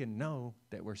that we can know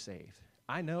that we're saved.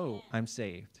 I know I'm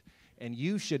saved, and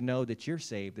you should know that you're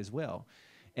saved as well.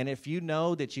 And if you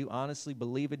know that you honestly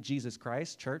believe in Jesus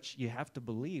Christ, church, you have to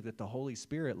believe that the Holy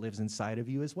Spirit lives inside of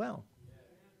you as well,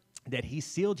 that he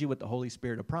sealed you with the Holy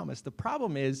Spirit of promise. The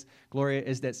problem is, Gloria,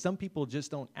 is that some people just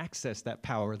don't access that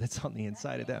power that's on the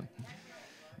inside of them.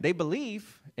 They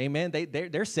believe, amen,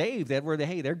 they're saved.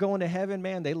 They're going to heaven,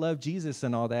 man. They love Jesus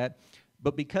and all that.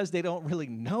 But because they don't really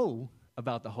know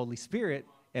about the Holy Spirit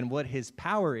and what his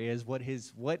power is, what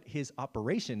his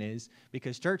operation is,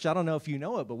 because, church, I don't know if you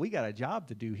know it, but we got a job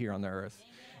to do here on the earth.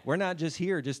 Amen. We're not just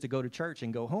here just to go to church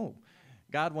and go home.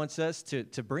 God wants us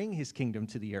to bring his kingdom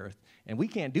to the earth, and we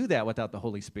can't do that without the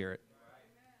Holy Spirit.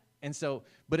 And so,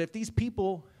 but if these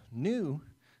people knew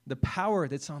the power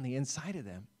that's on the inside of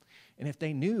them, and if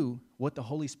they knew what the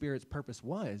Holy Spirit's purpose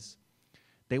was,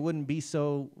 they wouldn't be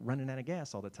so running out of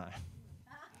gas all the time.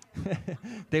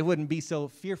 They wouldn't be so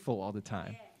fearful all the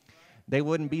time. They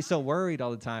wouldn't be so worried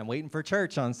all the time, waiting for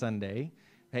church on Sunday.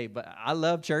 Hey, but I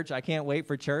love church. I can't wait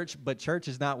for church, but church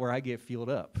is not where I get fueled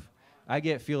up. I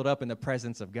get fueled up in the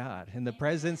presence of God, in the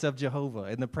presence of Jehovah,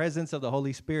 in the presence of the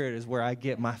Holy Spirit is where I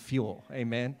get my fuel.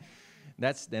 Amen.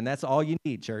 That's all you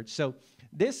need, church. So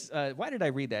this, why did I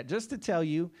read that? Just to tell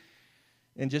you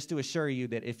and just to assure you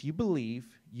that if you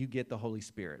believe, you get the Holy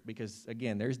Spirit. Because,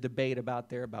 again, there's debate about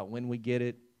when we get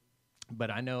it. But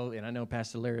I know, and I know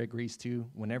Pastor Larry agrees too,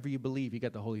 whenever you believe, you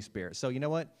get the Holy Spirit. So you know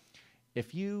what?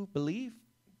 If you believe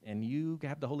and you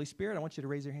have the Holy Spirit, I want you to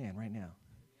raise your hand right now.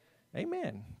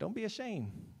 Amen. Don't be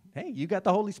ashamed. Hey, you got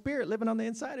the Holy Spirit living on the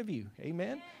inside of you.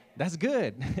 Amen. That's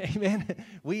good. Amen.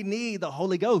 We need the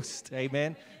Holy Ghost.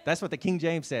 Amen. That's what the King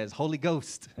James says, Holy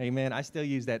Ghost. Amen. I still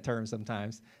use that term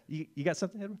sometimes. You got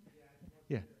something, Edward?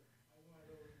 Yeah.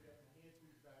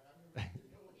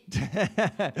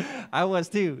 I was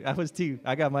too.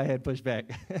 I got my head pushed back.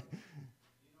 I think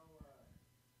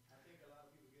a lot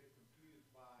of people get confused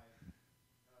by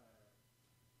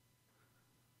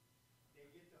they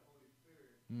get the Holy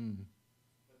Spirit, Mm.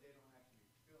 but they don't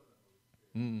actually feel the Holy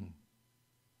Spirit, Mm.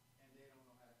 and they don't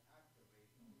know how to activate the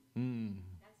Holy Spirit. Mm.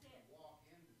 That's it. Walk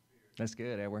in the Spirit. That's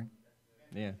good, Edward.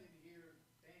 And Yeah. they're sitting here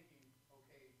thinking,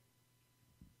 okay,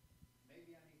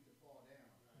 maybe I need to fall down.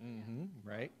 Mm-hmm.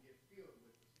 Right. And get filled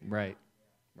with the Spirit. Right.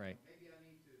 Right. Maybe I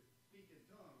need to speak in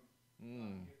tongues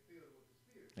Mm. and get filled with the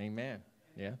Spirit. Amen.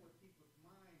 And Yeah. that's what people's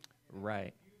minds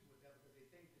Right. confused with that because they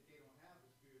think that they don't have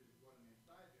the Spirit is dwelling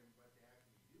inside them, but they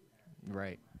actually do have it.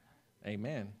 Right.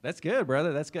 Amen. That's good,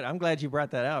 brother. That's good. I'm glad you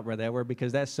brought that out, Brother Edward,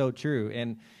 because that's so true.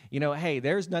 And, hey,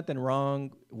 there's nothing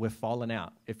wrong with falling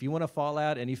out. If you want to fall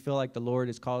out and you feel like the Lord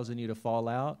is causing you to fall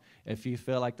out, if you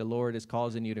feel like the Lord is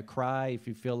causing you to cry, if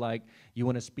you feel like you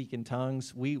want to speak in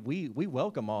tongues, we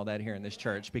welcome all that here in this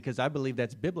church because I believe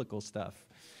that's biblical stuff.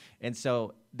 And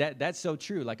so that's so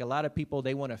true. Like a lot of people,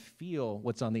 they want to feel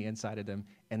what's on the inside of them,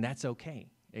 and that's okay.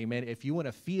 Amen. If you want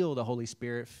to feel the Holy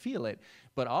Spirit, feel it.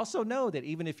 But also know that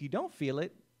even if you don't feel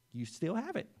it, you still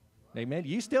have it. Amen.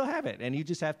 You still have it. And you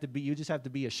just have to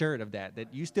be assured of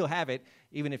that you still have it,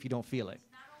 even if you don't feel it. It's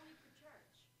not only for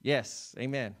church. Yes.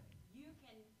 Amen. You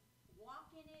can walk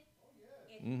in it.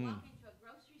 If Mhm. you walk into a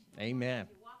grocery store. Amen.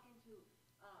 If you walk into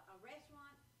a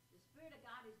restaurant, the Spirit of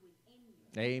God is within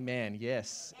you. Amen.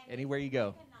 Yes. And Anywhere you if go.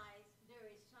 recognize there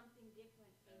is something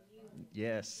different in you.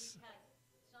 Yes. Because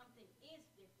something is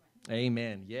different.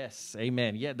 Amen. Yes.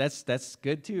 Amen. Yeah, that's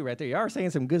good too right there. You are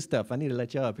saying some good stuff. I need to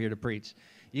let you up here to preach.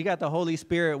 You got the Holy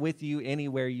Spirit with you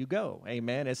anywhere you go.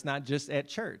 Amen. It's not just at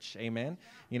church. Amen.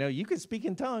 You can speak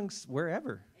in tongues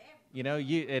wherever. You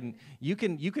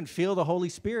can feel the Holy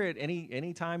Spirit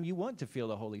anytime you want to feel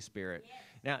the Holy Spirit.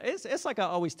 Now, it's like I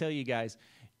always tell you guys,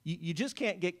 you just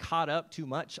can't get caught up too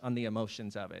much on the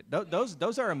emotions of it.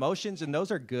 Those are emotions and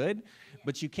those are good,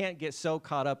 but you can't get so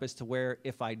caught up as to where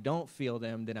if I don't feel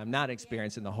them, then I'm not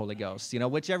experiencing the Holy Ghost,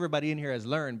 which everybody in here has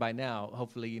learned by now,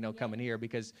 hopefully, coming here,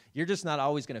 because you're just not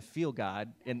always going to feel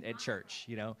God at church,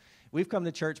 We've come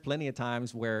to church plenty of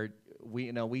times where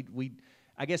we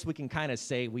I guess we can kind of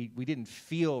say we didn't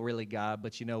feel really God,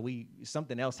 but,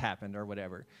 something else happened or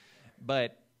whatever.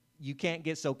 But you can't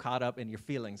get so caught up in your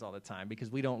feelings all the time because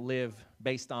we don't live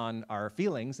based on our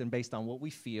feelings and based on what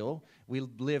we feel. We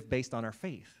live based on our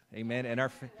faith. Amen. And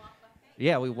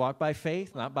we walk by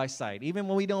faith, not by sight. Even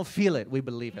when we don't feel it, we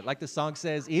believe it. Like the song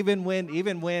says, even when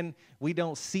we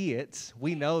don't see it,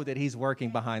 we know that he's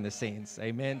working behind the scenes.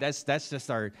 Amen.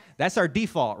 That's our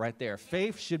default right there.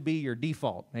 Faith should be your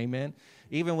default. Amen.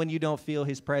 Even when you don't feel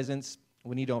his presence,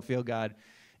 when you don't feel God.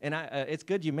 And it's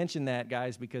good you mentioned that,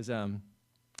 guys, because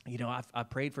I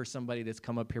prayed for somebody that's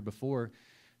come up here before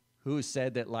who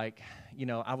said that,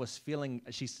 I was feeling,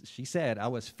 she said, I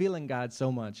was feeling God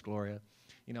so much, Gloria.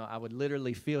 I would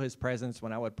literally feel his presence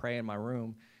when I would pray in my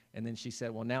room. And then she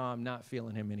said, well, now I'm not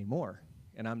feeling him anymore,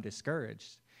 and I'm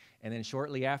discouraged. And then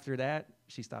shortly after that,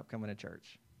 she stopped coming to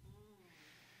church.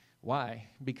 Why?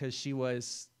 Because she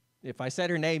was, if I said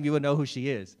her name, you would know who she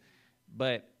is.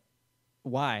 But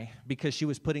why? Because she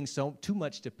was putting too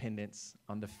much dependence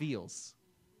on the feels.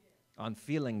 On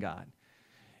feeling God.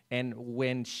 And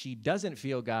when she doesn't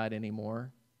feel God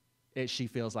anymore, she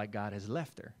feels like God has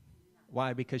left her.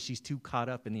 Why? Because she's too caught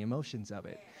up in the emotions of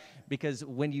it. Because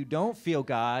when you don't feel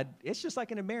God, it's just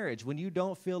like in a marriage. When you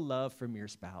don't feel love from your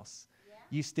spouse,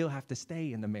 you still have to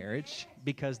stay in the marriage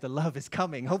because the love is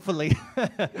coming, hopefully,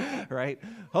 right?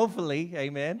 Hopefully,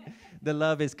 amen. The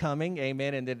love is coming,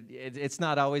 amen, and it's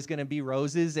not always going to be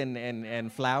roses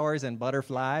and flowers and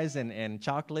butterflies and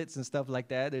chocolates and stuff like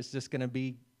that. It's just going to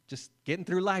be just getting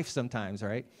through life sometimes,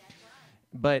 right?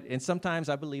 And sometimes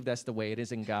I believe that's the way it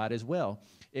is in God as well.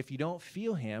 If you don't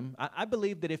feel him, I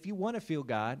believe that if you want to feel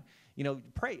God,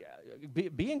 pray,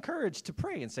 be encouraged to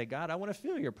pray and say, God, I want to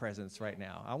feel your presence right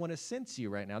now. I want to sense you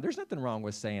right now. There's nothing wrong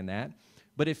with saying that.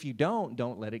 But if you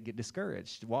don't let it get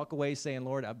discouraged. Walk away saying,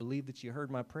 Lord, I believe that you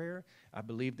heard my prayer. I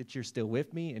believe that you're still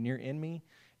with me and you're in me.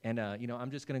 And,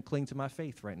 I'm just going to cling to my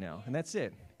faith right now. And that's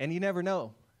it. And you never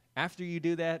know. After you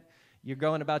do that, you're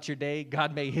going about your day.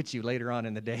 God may hit you later on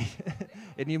in the day.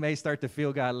 And you may start to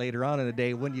feel God later on in the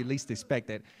day when you least expect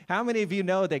it. How many of you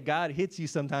know that God hits you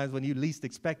sometimes when you least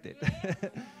expect it?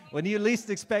 When you least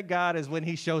expect God is when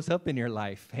he shows up in your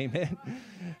life. Amen.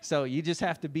 So you just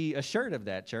have to be assured of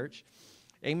that, church.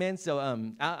 Amen. So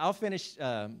I'll finish.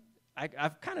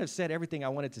 I've kind of said everything I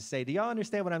wanted to say. Do y'all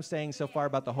understand what I'm saying so far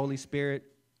about the Holy Spirit?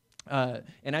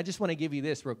 And I just want to give you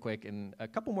this real quick and a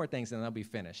couple more things, and then I'll be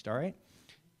finished, all right?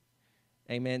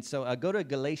 Amen. So go to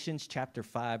Galatians chapter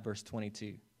 5, verse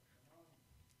 22.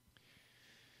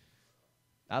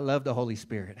 I love the Holy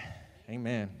Spirit.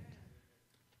 Amen.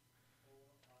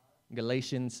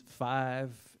 Galatians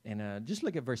 5, and just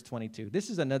look at verse 22. This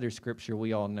is another scripture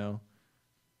we all know.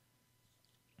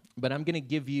 But I'm going to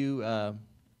give you,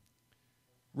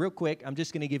 real quick, I'm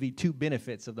just going to give you two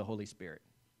benefits of the Holy Spirit.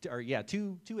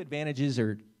 Two advantages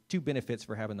or two benefits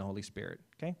for having the Holy Spirit,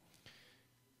 okay?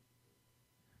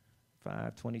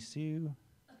 5:22.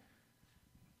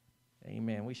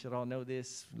 Amen. We should all know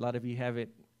this. A lot of you have it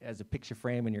as a picture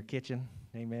frame in your kitchen.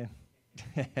 Amen.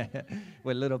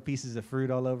 With little pieces of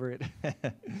fruit all over it.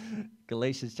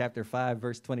 Galatians chapter 5,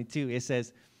 verse 22. It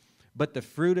says, "But the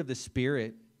fruit of the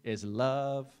Spirit is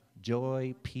love,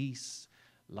 joy, peace,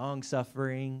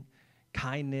 long-suffering,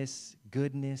 kindness,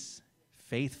 goodness,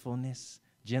 faithfulness,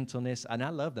 gentleness." And I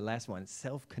love the last one,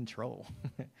 self-control.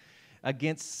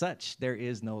 "Against such there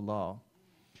is no law."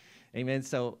 Amen.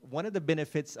 So one of the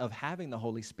benefits of having the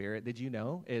Holy Spirit, did you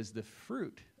know, is the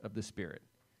fruit of the Spirit.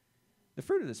 The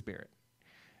fruit of the Spirit.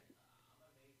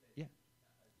 Yeah.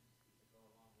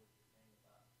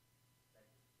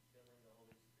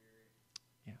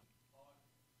 Yeah.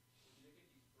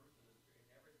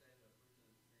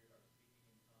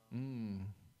 Mm.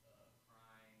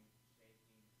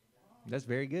 That's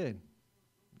very good.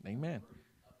 Amen.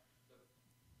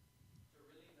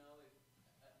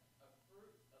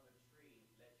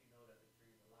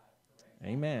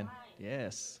 Amen.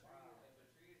 Yes.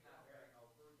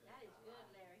 That is good,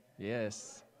 Larry.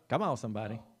 Yes. Come on,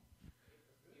 somebody.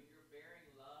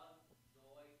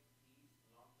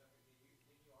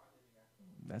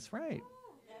 That's right.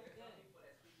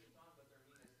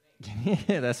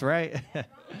 Yeah, that's right.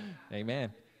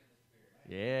 Amen.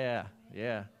 Yeah,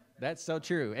 yeah. That's so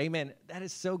true. Amen. That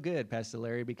is so good, Pastor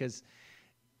Larry, because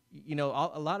you know,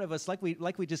 a lot of us, like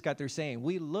we just got through saying,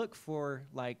 we look for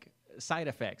like side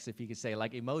effects, if you could say,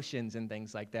 like emotions and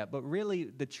things like that. But really,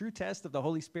 the true test of the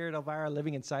Holy Spirit, Elvira,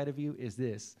 living inside of you is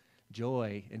this: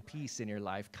 joy and peace in your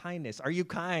life, kindness. Are you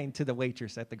kind to the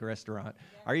waitress at the restaurant?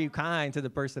 Are you kind to the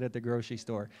person at the grocery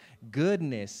store?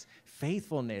 Goodness,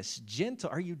 faithfulness, gentle.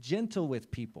 Are you gentle with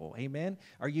people? Amen.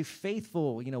 Are you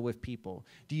faithful, with people?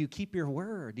 Do you keep your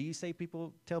word? Do you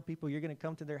tell people you're going to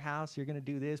come to their house, you're going to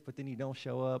do this, but then you don't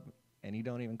show up and you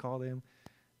don't even call them?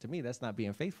 To me, that's not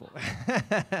being faithful.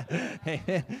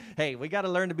 Hey, we got to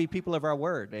learn to be people of our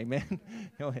word. Amen.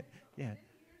 Go ahead. Yeah.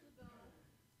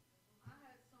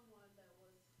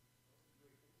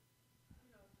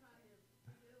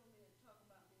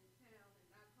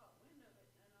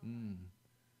 Mm.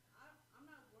 I'm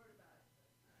not worried about it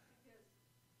because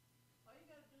all you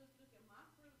got to do is look at my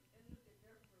fruit and look at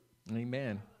their fruit.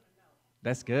 Amen. You're gonna know.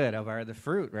 That's good, Elvira. The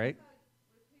fruit, right?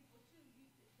 With people too,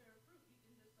 their fruit, you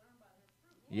can discern by their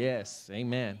fruit. Yes.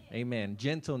 Amen. Amen.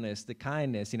 Gentleness, the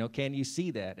kindness. Can you see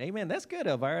that? Amen. That's good,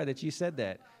 Elvira, that you said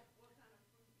that. What kind of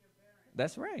fruit you're bearing.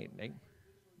 That's right.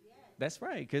 That's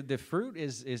right. Because the fruit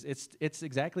it's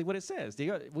exactly what it says.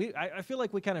 I feel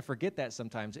like we kind of forget that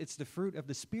sometimes. It's the fruit of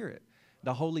the Spirit,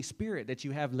 the Holy Spirit that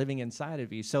you have living inside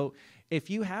of you. So if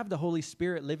you have the Holy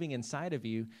Spirit living inside of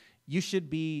you, you should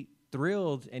be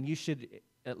thrilled and you should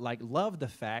love the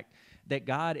fact that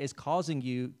God is causing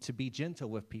you to be gentle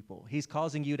with people. He's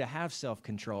causing you to have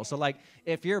self-control. So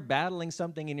if you're battling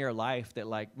something in your life that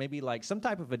maybe some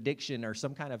type of addiction or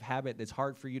some kind of habit that's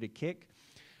hard for you to kick,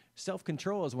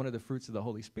 self-control is one of the fruits of the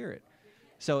Holy Spirit.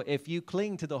 So if you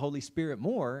cling to the Holy Spirit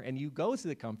more and you go to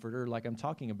the Comforter like I'm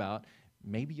talking about,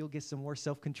 maybe you'll get some more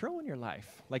self-control in your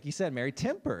life. Like you said, Mary,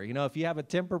 temper. If you have a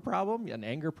temper problem, an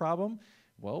anger problem,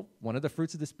 well, one of the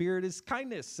fruits of the Spirit is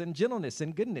kindness and gentleness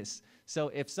and goodness. So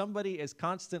if somebody is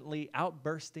constantly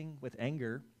outbursting with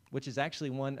anger, which is actually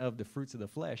one of the fruits of the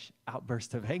flesh,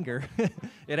 outburst of anger.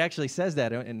 It actually says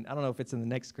that, and I don't know if it's in the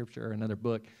next scripture or another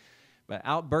book, but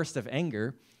outburst of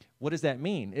anger. What does that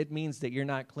mean? It means that you're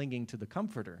not clinging to the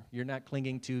Comforter. You're not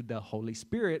clinging to the Holy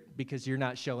Spirit because you're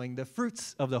not showing the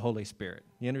fruits of the Holy Spirit.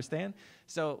 You understand?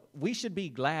 So we should be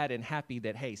glad and happy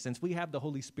that, hey, since we have the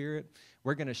Holy Spirit,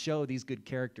 we're going to show these good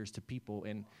characters to people.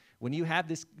 And when you have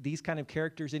these kind of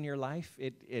characters in your life,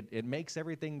 it makes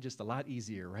everything just a lot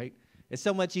easier, right? It's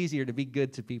so much easier to be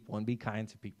good to people and be kind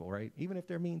to people, right? Even if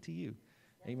they're mean to you.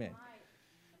 Amen.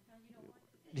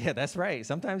 Yeah, that's right.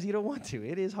 Sometimes you don't want to.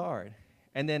 It is hard.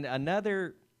 And then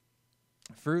another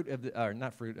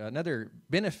another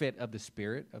benefit of the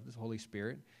Spirit, of the Holy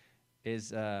Spirit,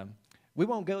 is we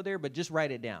won't go there, but just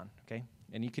write it down, okay?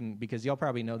 And you can, because y'all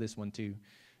probably know this one too.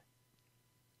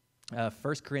 1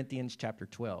 Corinthians chapter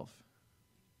 12.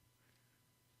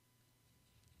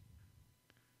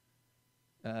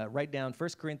 Write down 1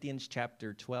 Corinthians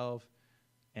chapter 12,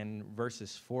 and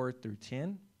verses 4 through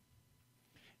 10.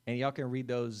 And y'all can read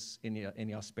those in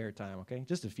y'all spare time, okay?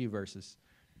 Just a few verses.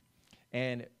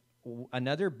 And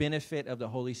another benefit of the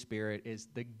Holy Spirit is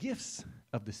the gifts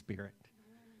of the Spirit.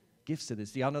 Gifts of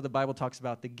this. Y'all know the Bible talks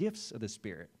about the gifts of the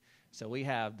Spirit. So we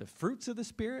have the fruits of the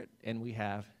Spirit, and we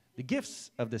have the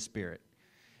gifts of the Spirit.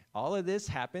 All of this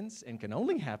happens and can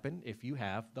only happen if you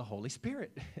have the Holy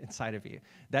Spirit inside of you.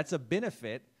 That's a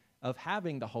benefit of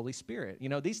having the Holy Spirit. You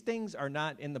know, these things are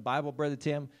not in the Bible, Brother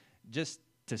Tim, just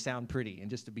to sound pretty and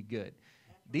just to be good.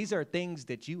 These are things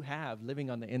that you have living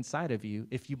on the inside of you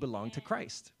if you belong to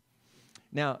Christ.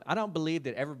 Now, I don't believe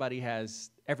that everybody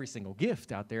has every single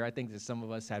gift out there. I think that some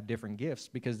of us have different gifts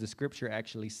because the scripture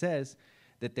actually says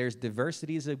that there's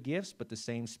diversities of gifts, but the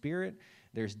same Spirit.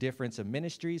 There's difference of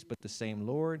ministries, but the same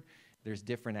Lord. There's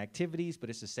different activities, but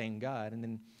it's the same God. And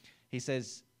then he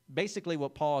says, basically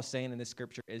what Paul is saying in this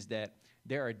scripture is that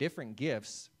there are different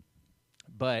gifts,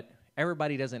 but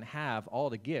everybody doesn't have all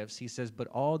the gifts. He says, but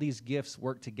all these gifts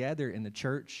work together in the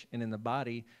church and in the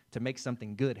body to make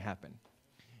something good happen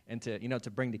and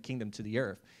to bring the kingdom to the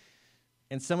earth.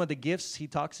 And some of the gifts he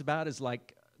talks about is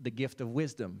like the gift of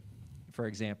wisdom, for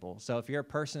example. So if you're a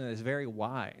person that is very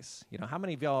wise, how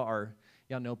many of y'all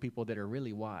know people that are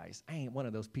really wise? I ain't one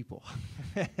of those people.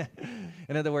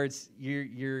 In other words,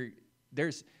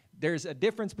 there's a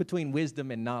difference between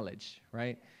wisdom and knowledge,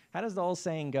 right? How does the old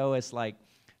saying go? It's like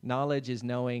knowledge is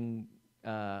knowing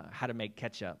how to make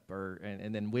ketchup,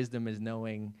 and then wisdom is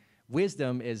knowing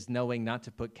not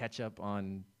to put ketchup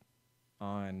on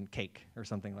cake or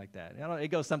something like that. It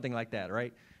goes something like that,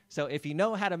 right? So if you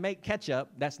know how to make ketchup,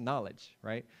 that's knowledge,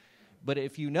 right? But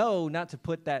if you know not to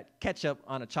put that ketchup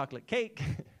on a chocolate cake,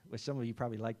 which some of you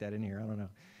probably like that in here, I don't know.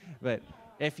 But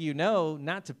if you know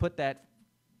not to put that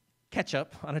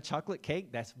ketchup on a chocolate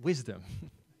cake, that's wisdom.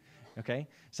 Okay?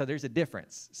 So there's a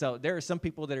difference. So there are some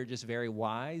people that are just very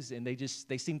wise, and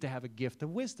they seem to have a gift of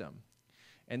wisdom.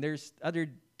 And there's other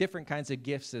different kinds of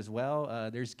gifts as well.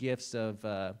 There's gifts of,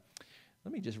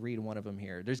 let me just read one of them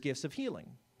here. There's gifts of healing.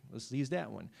 Let's use that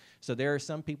one. So there are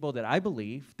some people that I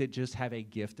believe that just have a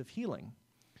gift of healing.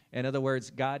 In other words,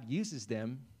 God uses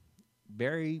them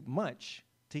very much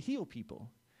to heal people.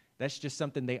 That's just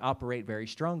something they operate very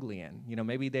strongly in.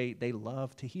 Maybe they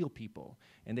love to heal people,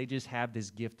 and they just have this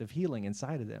gift of healing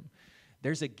inside of them.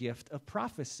 There's a gift of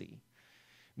prophecy,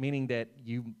 meaning that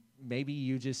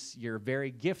you're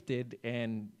very gifted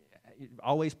and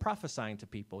always prophesying to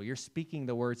people. You're speaking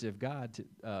the words of God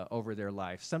over their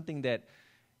life, something that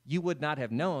you would not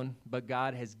have known, but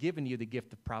God has given you the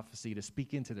gift of prophecy to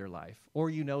speak into their life,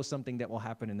 or something that will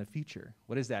happen in the future.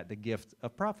 What is that? The gift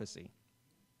of prophecy.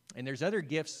 And there's other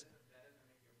gifts.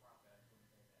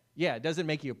 Yeah, it doesn't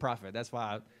make you a prophet. That's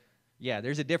why,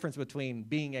 there's a difference between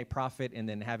being a prophet and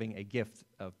then having a gift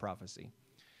of prophecy.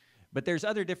 But there's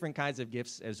other different kinds of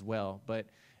gifts as well. But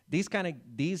these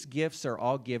gifts are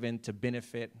all given to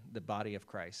benefit the body of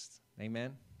Christ.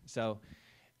 Amen? So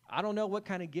I don't know what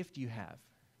kind of gift you have.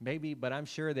 Maybe, but I'm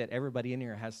sure that everybody in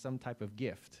here has some type of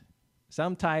gift.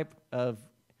 Some type of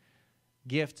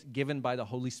gift given by the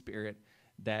Holy Spirit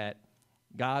that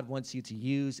God wants you to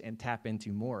use and tap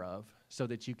into more of so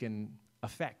that you can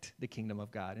affect the kingdom of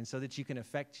God and so that you can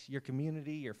affect your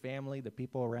community, your family, the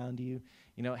people around you.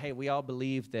 Hey, we all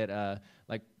believe that,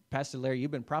 like Pastor Larry,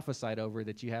 you've been prophesied over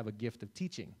that you have a gift of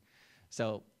teaching.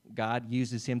 So God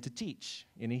uses him to teach,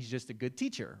 and he's just a good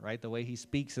teacher, right? The way he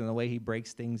speaks and the way he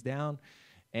breaks things down.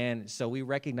 And so we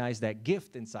recognize that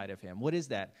gift inside of him. What is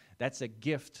that? That's a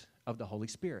gift of the Holy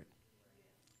Spirit.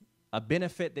 A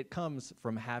benefit that comes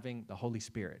from having the Holy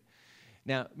Spirit.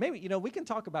 Now, maybe, we can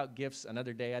talk about gifts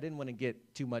another day. I didn't want to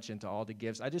get too much into all the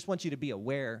gifts. I just want you to be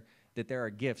aware that there are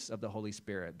gifts of the Holy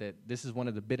Spirit, that this is one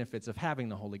of the benefits of having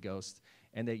the Holy Ghost,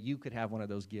 and that you could have one of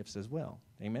those gifts as well.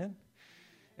 Amen?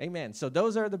 Amen. So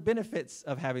those are the benefits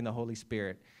of having the Holy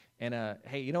Spirit. And,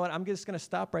 hey, you know what? I'm just going to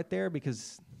stop right there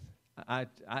because I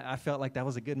felt like that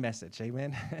was a good message.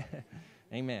 Amen?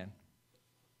 Amen.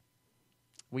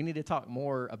 We need to talk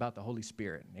more about the Holy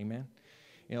Spirit. Amen?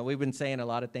 We've been saying a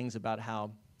lot of things about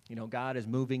how, God is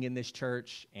moving in this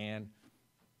church, and,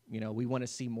 we want to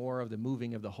see more of the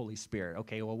moving of the Holy Spirit.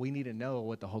 Okay, well, we need to know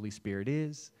what the Holy Spirit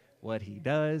is, what he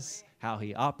does, how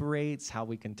he operates, how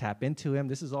we can tap into him.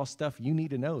 This is all stuff you need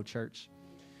to know, church.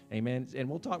 Amen? And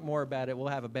we'll talk more about it.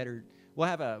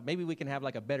 Maybe we can have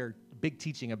like a better big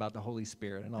teaching about the Holy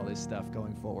Spirit and all this stuff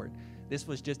going forward. This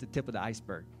was just the tip of the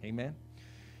iceberg. Amen?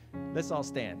 Let's all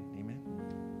stand. Amen.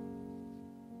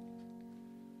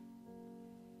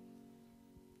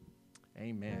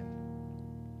 Amen.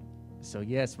 So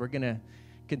yes, we're going to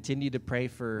continue to pray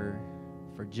for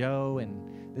Joe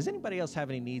and Does anybody else have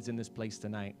any needs in this place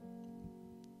tonight?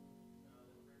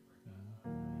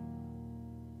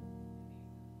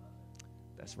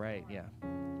 That's right, yeah.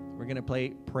 We're going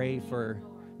to pray for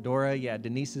Dora,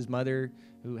 Denise's mother,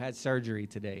 who had surgery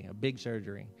today, a big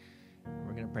surgery.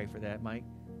 We're going to pray for that, Mike.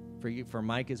 For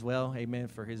Mike as well, amen,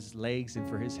 for his legs and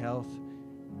for his health.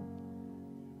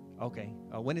 Okay.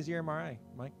 When is your MRI,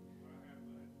 Mike?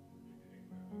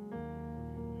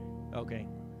 Okay.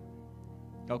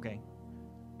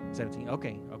 17.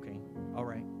 Okay. All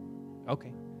right.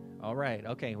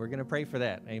 Okay. We're going to pray for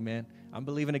that. Amen. I'm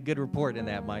believing a good report in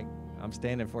that, Mike. I'm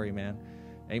standing for you, man.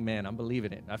 Amen. I'm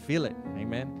believing it. I feel it.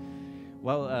 Amen.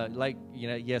 Well,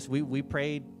 yes, we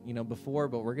prayed, before,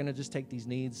 but we're going to just take these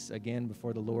needs again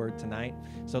before the Lord tonight.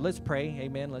 So let's pray.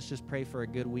 Amen. Let's just pray for a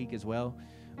good week as well.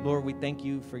 Lord, we thank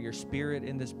you for your Spirit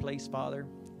in this place, Father.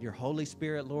 Your Holy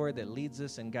Spirit, Lord, that leads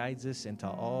us and guides us into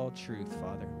all truth,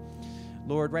 Father.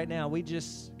 Lord, right now, we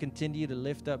just continue to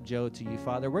lift up Joe to you,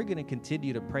 Father. We're going to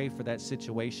continue to pray for that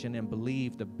situation and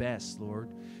believe the best, Lord.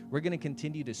 We're going to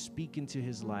continue to speak into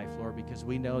his life, Lord, because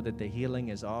we know that the healing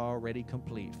is already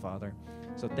complete, Father.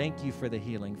 So thank you for the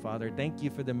healing, Father. Thank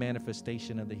you for the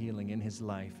manifestation of the healing in his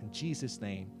life. In Jesus'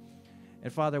 name.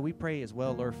 And, Father, we pray as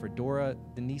well, Lord, for Dora,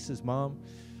 Denise's mom.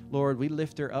 Lord, we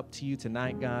lift her up to you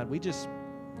tonight, God.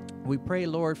 We pray,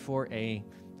 Lord, for a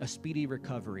speedy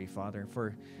recovery, Father,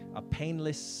 for a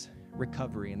painless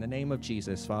recovery in the name of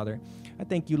Jesus, Father. I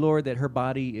thank you, Lord, that her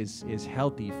body is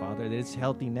healthy, Father, that it's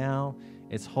healthy now,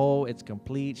 it's whole, it's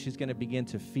complete. She's going to begin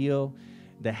to feel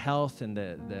the health and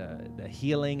the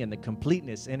healing and the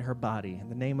completeness in her body in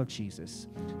the name of Jesus.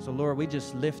 So, Lord, we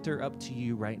just lift her up to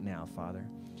you right now, Father,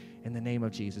 in the name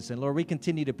of Jesus. And, Lord, we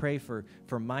continue to pray for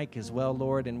Mike as well,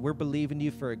 Lord, and we're believing you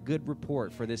for a good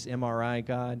report for this MRI,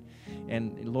 God.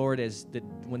 And, Lord,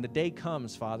 when the day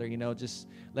comes, Father, just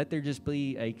let there just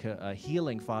be a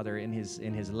healing, Father, in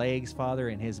his legs, Father,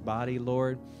 in his body,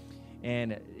 Lord.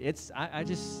 And I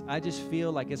just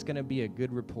feel like it's going to be a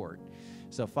good report.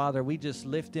 So, Father, we just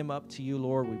lift him up to you,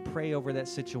 Lord. We pray over that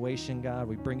situation, God.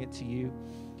 We bring it to you.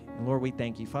 And, Lord, we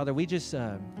thank you. Father, we just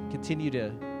continue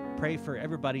to pray for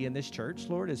everybody in this church,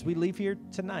 Lord, as we leave here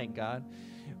tonight, God.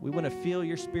 We want to feel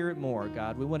your Spirit more,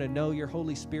 God. We want to know your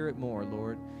Holy Spirit more,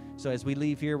 Lord. So as we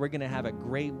leave here, we're going to have a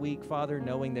great week, Father,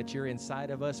 knowing that you're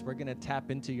inside of us. We're going to tap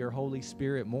into your Holy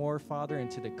Spirit more, Father,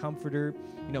 into the Comforter.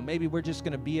 Maybe we're just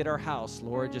going to be at our house,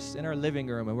 Lord, just in our living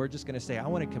room, and we're just going to say, I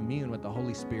want to commune with the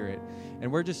Holy Spirit.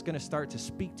 And we're just going to start to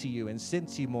speak to you and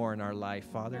sense you more in our life,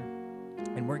 Father.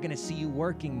 And we're going to see you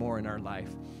working more in our life.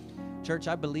 Church,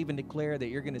 I believe and declare that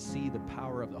you're going to see the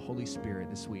power of the Holy Spirit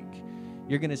this week.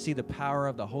 You're going to see the power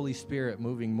of the Holy Spirit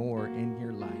moving more in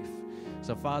your life.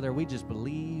 So, Father, we just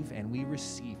believe and we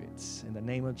receive it in the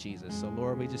name of Jesus. So,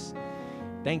 Lord, we just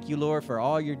thank you, Lord, for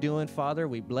all you're doing, Father.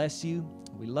 We bless you.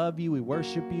 We love you. We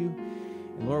worship you.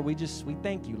 And, Lord, we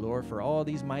thank you, Lord, for all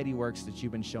these mighty works that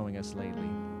you've been showing us lately.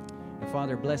 And,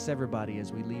 Father, bless everybody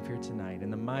as we leave here tonight.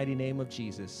 In the mighty name of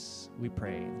Jesus, we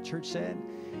pray. The church said,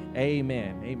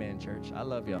 amen. Amen, church. I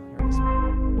love y'all.